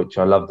well, which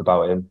I loved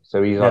about him.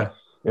 So he's it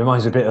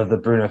reminds me a bit of the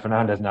Bruno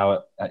Fernandes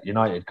now at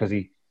United, because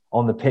he,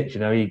 on the pitch,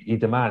 he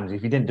demands.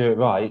 If you didn't do it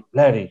right,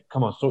 Larry,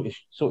 come on, sort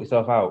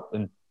yourself out,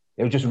 and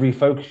it would just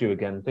refocus you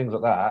again, things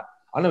like that.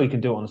 I know he can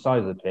do it on the side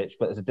of the pitch,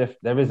 but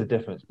there is a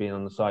difference being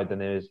on the side than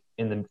there is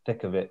in the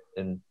thick of it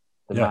and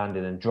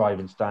demanding and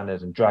driving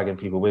standards and dragging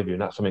people with you,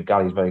 and that's something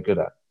Galley's very good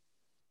at.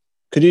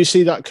 Could you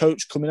see that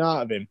coach coming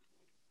out of him,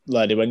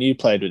 Larry, when you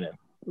played with him?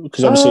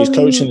 Because obviously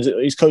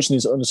he's coaching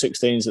his under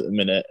 16s at the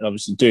minute, and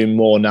obviously doing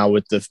more now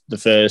with the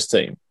first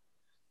team.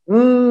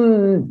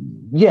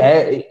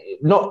 Yeah,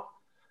 not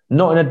in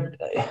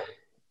a.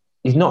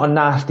 He's not a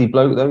nasty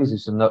bloke though.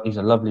 He's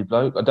a lovely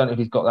bloke. I don't know if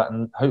he's got that,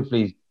 and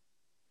hopefully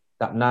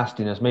that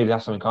nastiness. Maybe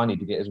that's something I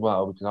need to get as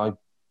well, because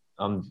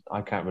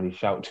I can't really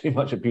shout too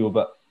much at people,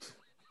 but.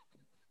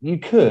 You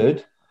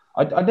could.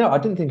 I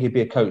didn't think he'd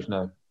be a coach.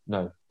 No.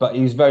 But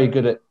he's very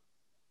good at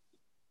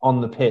on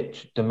the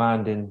pitch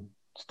demanding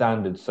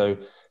standards. So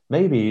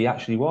maybe he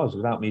actually was,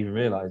 without me even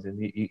realising,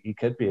 he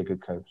could be a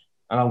good coach.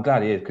 And I'm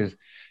glad he is, because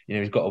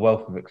he's got a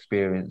wealth of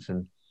experience,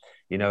 and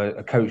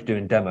a coach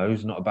doing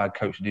demos, not a bad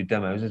coach to do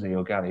demos, isn't he?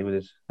 Or Galley with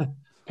his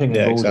ping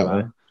and balls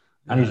around.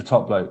 And he's a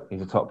top bloke.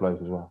 He's a top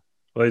bloke as well.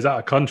 Well, he's out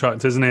of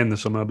contract, isn't he, in the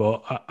summer?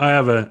 But I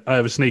have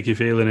a sneaky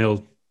feeling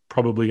he'll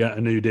probably get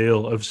a new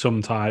deal of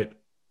some type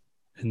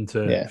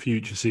into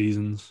future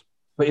seasons.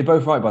 But you're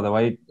both right, by the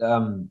way.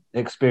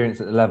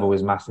 Experience at the level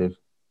is massive.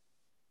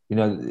 You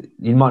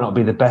might not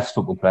be the best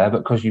football player, but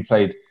because you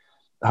played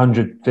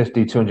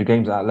 150, 200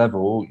 games at that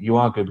level, you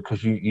are good,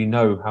 because you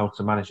know how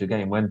to manage the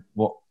game,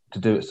 what to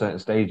do at certain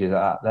stages at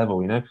that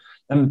level,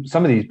 And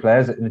some of these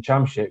players in the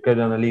Championship go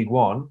down to League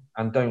One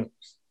and don't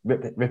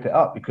rip it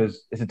up,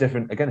 because it's a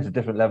different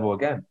level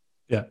again.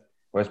 Yeah.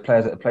 Whereas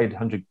players that have played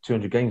 100,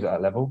 200 games at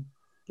that level,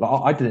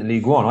 like I did in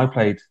League One, I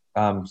played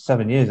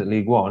 7 years at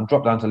League One,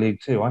 dropped down to League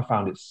Two. I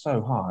found it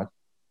so hard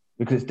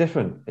because it's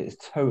different. It's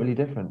totally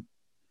different.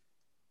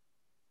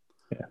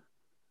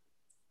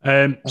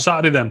 Yeah.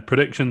 Saturday then,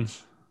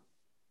 predictions.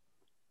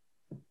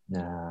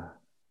 Nah.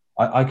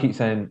 I keep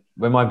saying,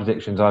 when my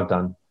predictions I've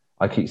done,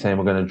 I keep saying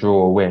we're going to draw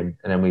or win,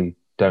 and then we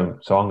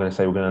don't. So I'm going to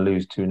say we're going to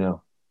lose 2-0.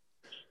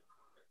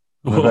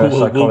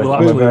 We'll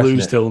actually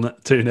lose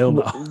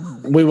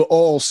 2-0 now. We were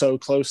all so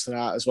close to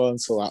that as well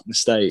until that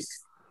mistake.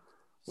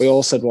 We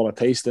all said one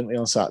apiece, didn't we,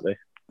 on Saturday?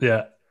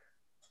 Yeah.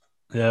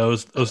 Yeah, it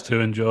was us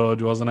two and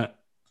George, wasn't it?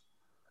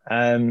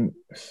 I'm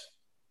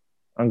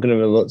going to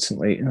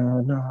reluctantly...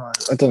 No,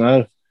 I don't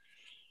know.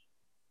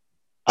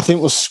 I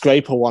think we'll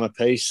scrape a one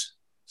apiece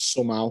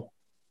somehow.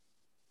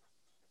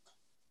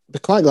 I'd be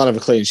quite glad of a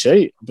clean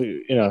sheet. But,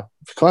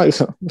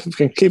 if we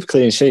can keep a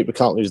clean sheet, we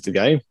can't lose the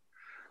game.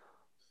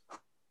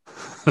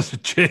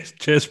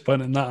 Cheers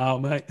pointing that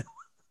out, mate.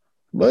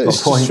 Well,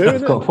 He's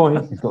got a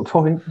point. He's got a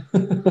point.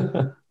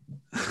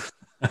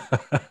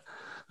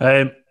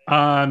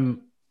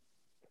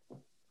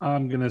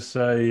 I'm going to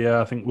say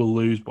I think we'll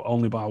lose, but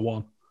only by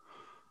 1.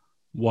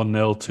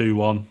 1-0,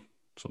 2-1,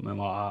 something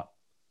like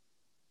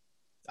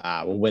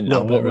that. We'll win a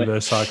little bit of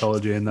reverse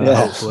psychology in there,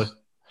 hopefully.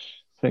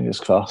 Fingers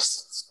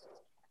crossed.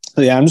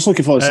 But yeah, I'm just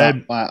looking forward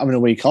to having a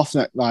week off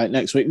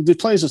next week. The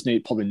players just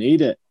probably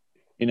need it.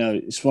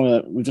 It's one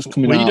of we're just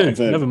coming out. We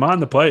do. Never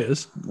mind the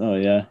players. Oh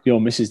yeah, your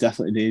missus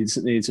definitely needs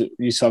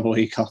to have a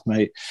week off,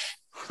 mate.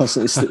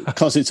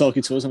 Constantly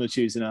talking to us on a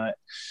Tuesday night.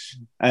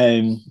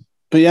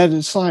 But yeah,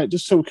 it's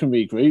just so we can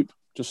regroup,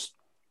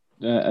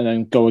 and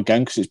then go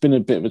again, because it's been a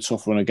bit of a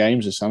tough run of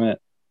games, hasn't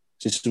it?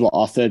 This is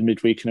our 3rd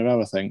midweek in a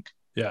row, I think.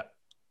 Yeah.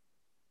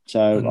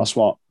 So that's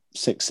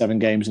 6-7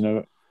 games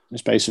in the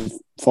space of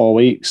 4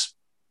 weeks.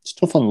 It's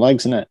tough on the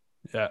legs, isn't it?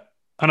 Yeah.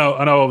 I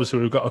know. Obviously,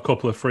 we've got a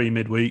couple of free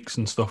midweeks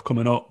and stuff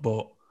coming up,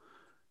 but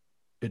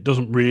it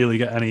doesn't really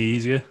get any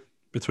easier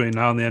between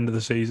now and the end of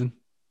the season.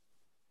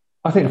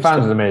 I think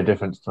fans have made a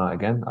difference tonight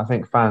again. I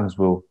think fans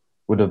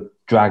would have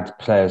dragged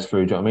players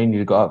through. Do you know what I mean?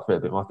 You got up for it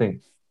a bit more. I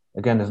think,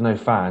 again, there's no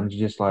fans.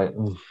 You're just like,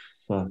 oh,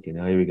 fucking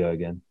hell, here we go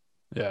again.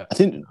 Yeah. I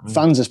think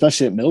fans,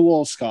 especially at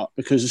Millwall, Scott,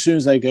 because as soon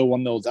as they go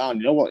 1-0 down,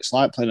 you know what it's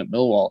like playing at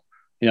Millwall.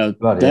 You know,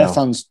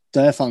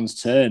 their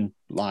fans turn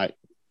like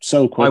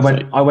so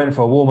quickly. I went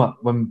for a warm up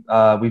when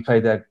we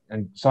played there,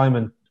 and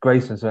Simon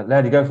Grayson said,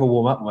 "Lady, go for a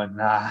warm up." I went,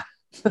 nah.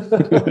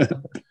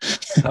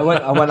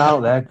 I went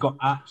out there, got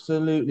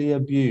absolutely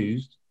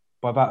abused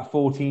by about a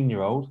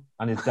 14-year-old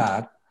and his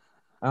dad.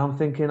 And I'm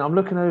thinking, I'm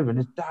looking over and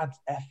his dad's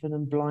effing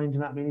and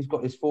blinding at me. He's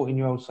got his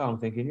 14-year-old son. I'm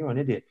thinking, you're an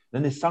idiot.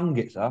 Then his son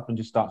gets up and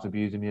just starts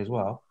abusing me as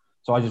well.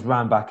 So I just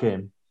ran back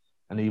in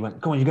and he went,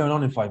 come on, you're going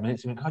on in 5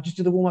 minutes. He went, can I just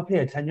do the warm up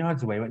here 10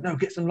 yards away? He went, no,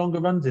 get some longer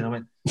runs in. I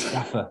went,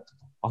 Gaffer,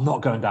 I'm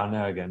not going down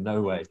there again.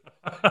 No way.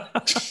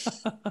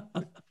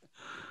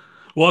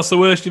 What's the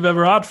worst you've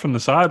ever had from the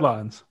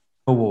sidelines?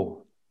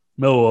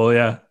 Millwall,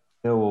 yeah.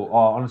 Millwall.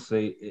 Oh,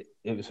 honestly,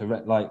 it was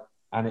horrendous.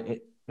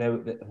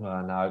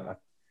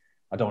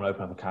 I don't want to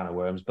open up a can of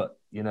worms, but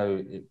you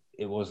know,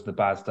 it was the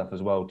bad stuff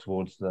as well. It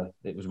was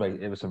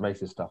some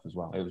racist stuff as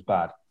well. It was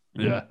bad.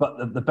 Yeah.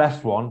 But the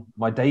best one,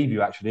 my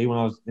debut actually, when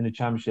I was in the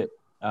Championship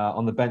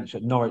on the bench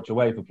at Norwich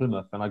away for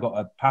Plymouth, and I got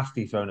a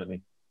pasty thrown at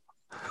me.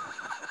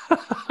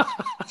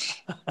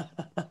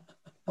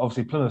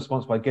 Obviously, Plymouth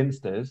sponsored by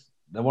Ginsters.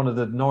 Then one of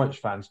the Norwich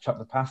fans chucked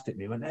the pasty at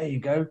me. Went, there you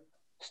go,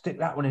 stick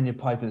that one in your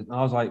pipe. And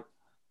I was like,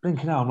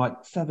 blinking out, I'm like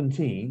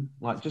 17,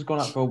 like just gone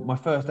up for my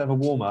first ever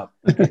warm up,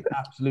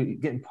 absolutely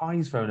getting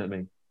pies thrown at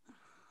me.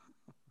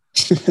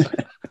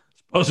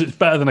 Suppose it's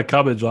better than a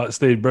cabbage like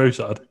Steve Bruce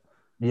had.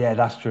 Yeah,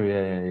 that's true.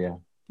 Yeah.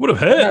 Would have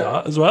hurt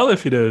that as well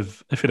if you'd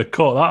have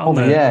caught that on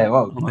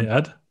the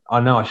head.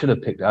 I know I should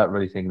have picked it up,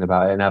 really thinking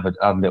about it and have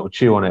a little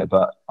chew on it,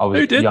 but I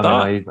was young and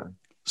naive.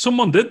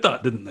 Someone did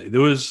that, didn't they?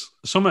 There was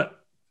something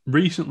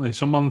recently.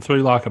 Someone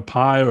threw like a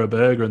pie or a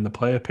burger, and the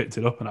player picked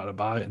it up and had a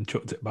bite and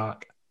chucked it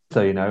back.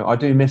 So, you know, I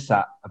do miss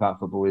that about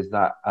football is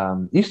that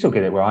you still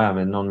get it where I am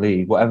in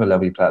non-league, whatever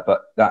level you play at,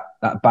 but that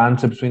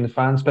banter between the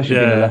fans, especially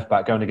being the left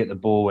back going to get the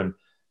ball and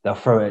they'll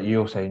throw it at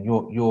you saying,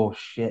 you're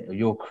shit or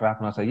you're crap.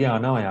 And I say, yeah, I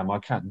know I am. I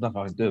can't,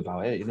 nothing I can do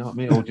about it. You know what I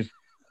mean? Or just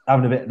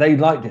having a bit, they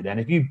liked it then.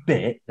 If you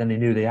bit, then they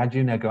knew they had you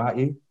and they'd go at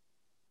you.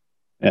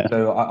 Yeah.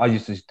 So I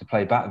used to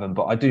play back with them,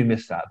 but I do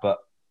miss that. But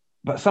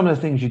some of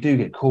the things you do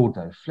get called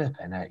though,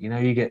 flipping it. You know,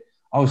 I get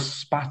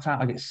spat at.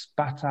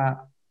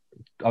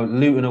 I was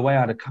looting away.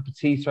 I had a cup of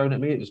tea thrown at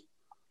me. It was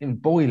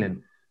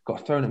boiling.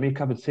 Got thrown at me a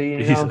cup of tea.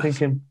 And, you know,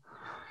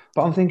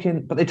 I'm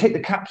thinking, but they take the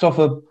caps off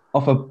a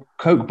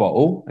Coke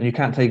bottle, and you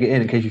can't take it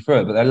in case you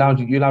throw it. But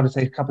you're allowed to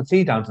take a cup of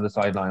tea down to the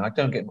sideline. I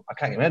can't get my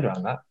head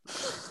around that.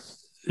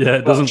 Yeah,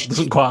 it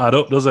doesn't quite add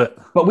up, does it?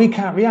 But we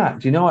can't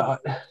react. You know,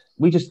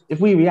 if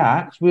we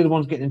react, we're the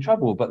ones getting in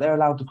trouble. But they're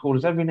allowed to call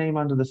us every name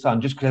under the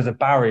sun just because there's a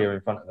barrier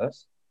in front of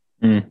us.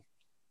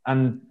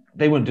 And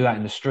they wouldn't do that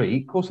in the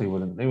street. Of course they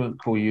wouldn't. They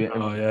wouldn't call you.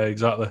 Oh, yeah,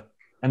 exactly.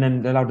 And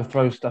then they're allowed to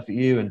throw stuff at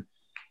you and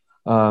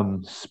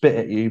spit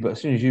at you. But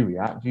as soon as you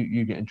react,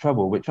 you get in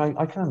trouble, which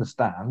I can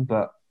understand.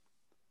 But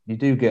you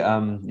do get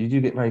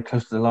very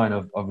close to the line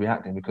of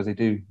reacting because you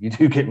do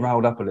get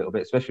riled up a little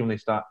bit, especially when they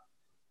start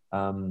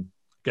getting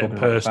talking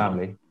about your personal.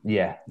 family.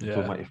 Yeah,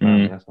 talking about your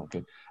family. That's not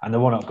good. And the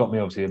one that got me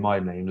obviously with my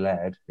name,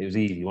 Laird. It was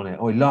easy, wasn't it?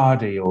 Oh,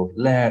 Lardy or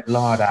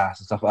Lard ass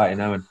and stuff like that, you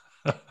know. And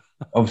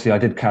obviously, I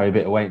did carry a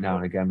bit of weight now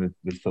and again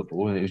with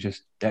football, and it was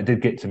just that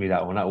did get to me.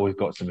 That one that always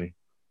got to me.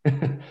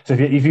 So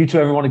if you two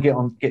ever want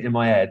to get in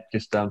my head,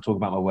 just talk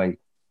about my weight.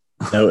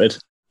 Noted.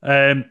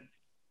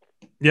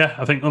 Yeah,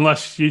 I think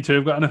unless you two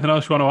have got anything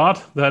else you want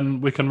to add,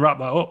 then we can wrap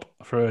that up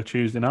for a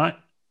Tuesday night.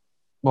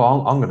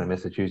 Well, I'm going to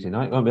miss a Tuesday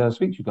night. I won't be able to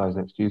speak to you guys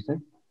next Tuesday.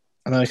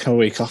 And then I can have a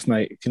week off,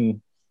 mate. You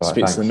can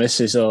speak to the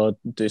missus or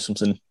do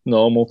something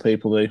normal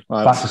people do.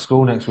 Back to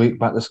school next week.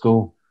 Back to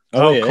school.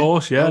 Oh, yeah. Of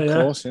course, yeah. Of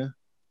course, yeah.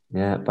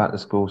 Yeah, back to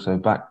school. So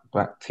back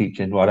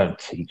teaching. Well, I don't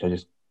teach. I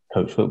just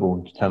coach football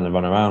and tell them to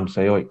run around.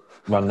 Say, oi,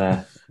 run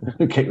there,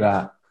 kick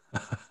that.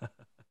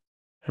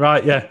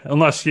 Right, yeah.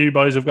 Unless you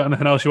boys have got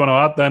anything else you want to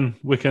add, then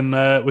we can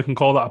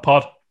call that a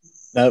pod.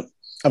 No,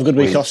 have a good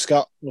week off,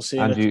 Scott. We'll see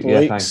you in a couple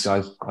weeks. Thanks,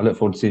 guys. I look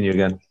forward to seeing you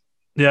again.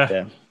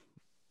 Yeah.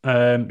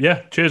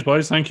 Cheers,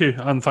 boys. Thank you,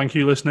 and thank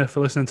you, listener, for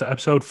listening to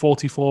episode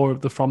 44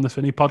 of the From the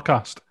Finney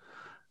podcast.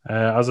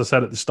 As I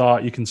said at the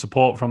start, you can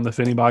support From the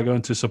Finney by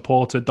going to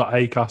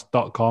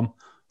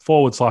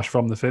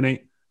supporter.acast.com/From the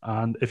Finney.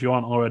 And if you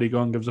aren't already,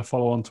 go and give us a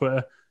follow on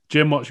Twitter.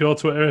 Jim, what's your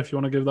Twitter if you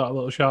want to give that a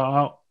little shout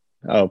out?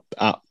 Oh,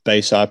 at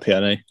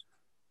BaseIPNE.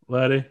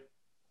 Lardy?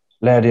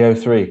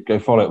 Lardy03. Go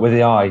follow it with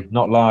the I,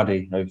 not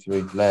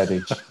Lardy03.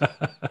 Lardy.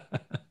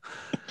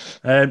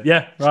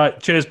 Right.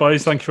 Cheers,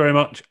 boys. Thank you very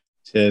much.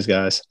 Cheers,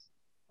 guys.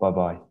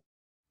 Bye-bye.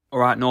 All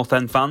right, North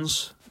End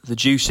fans, the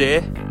Juice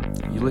here.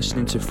 You're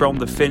listening to From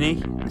the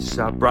Finney. This is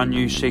our brand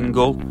new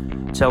single,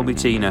 Tell Me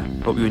Tina.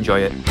 Hope you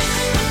enjoy it.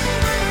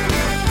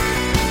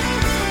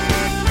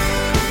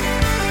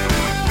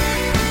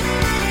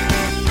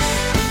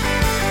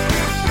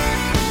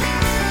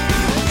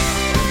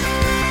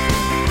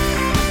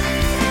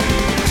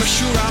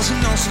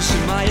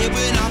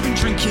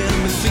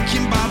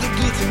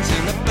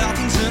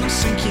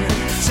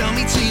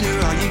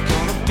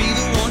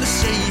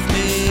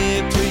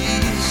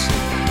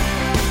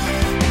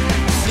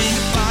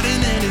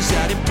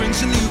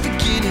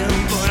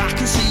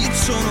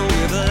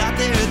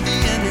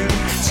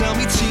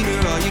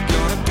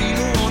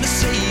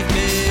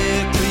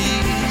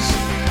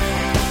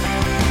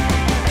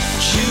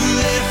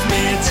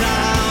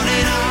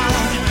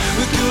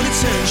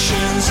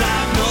 'cause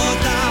I'm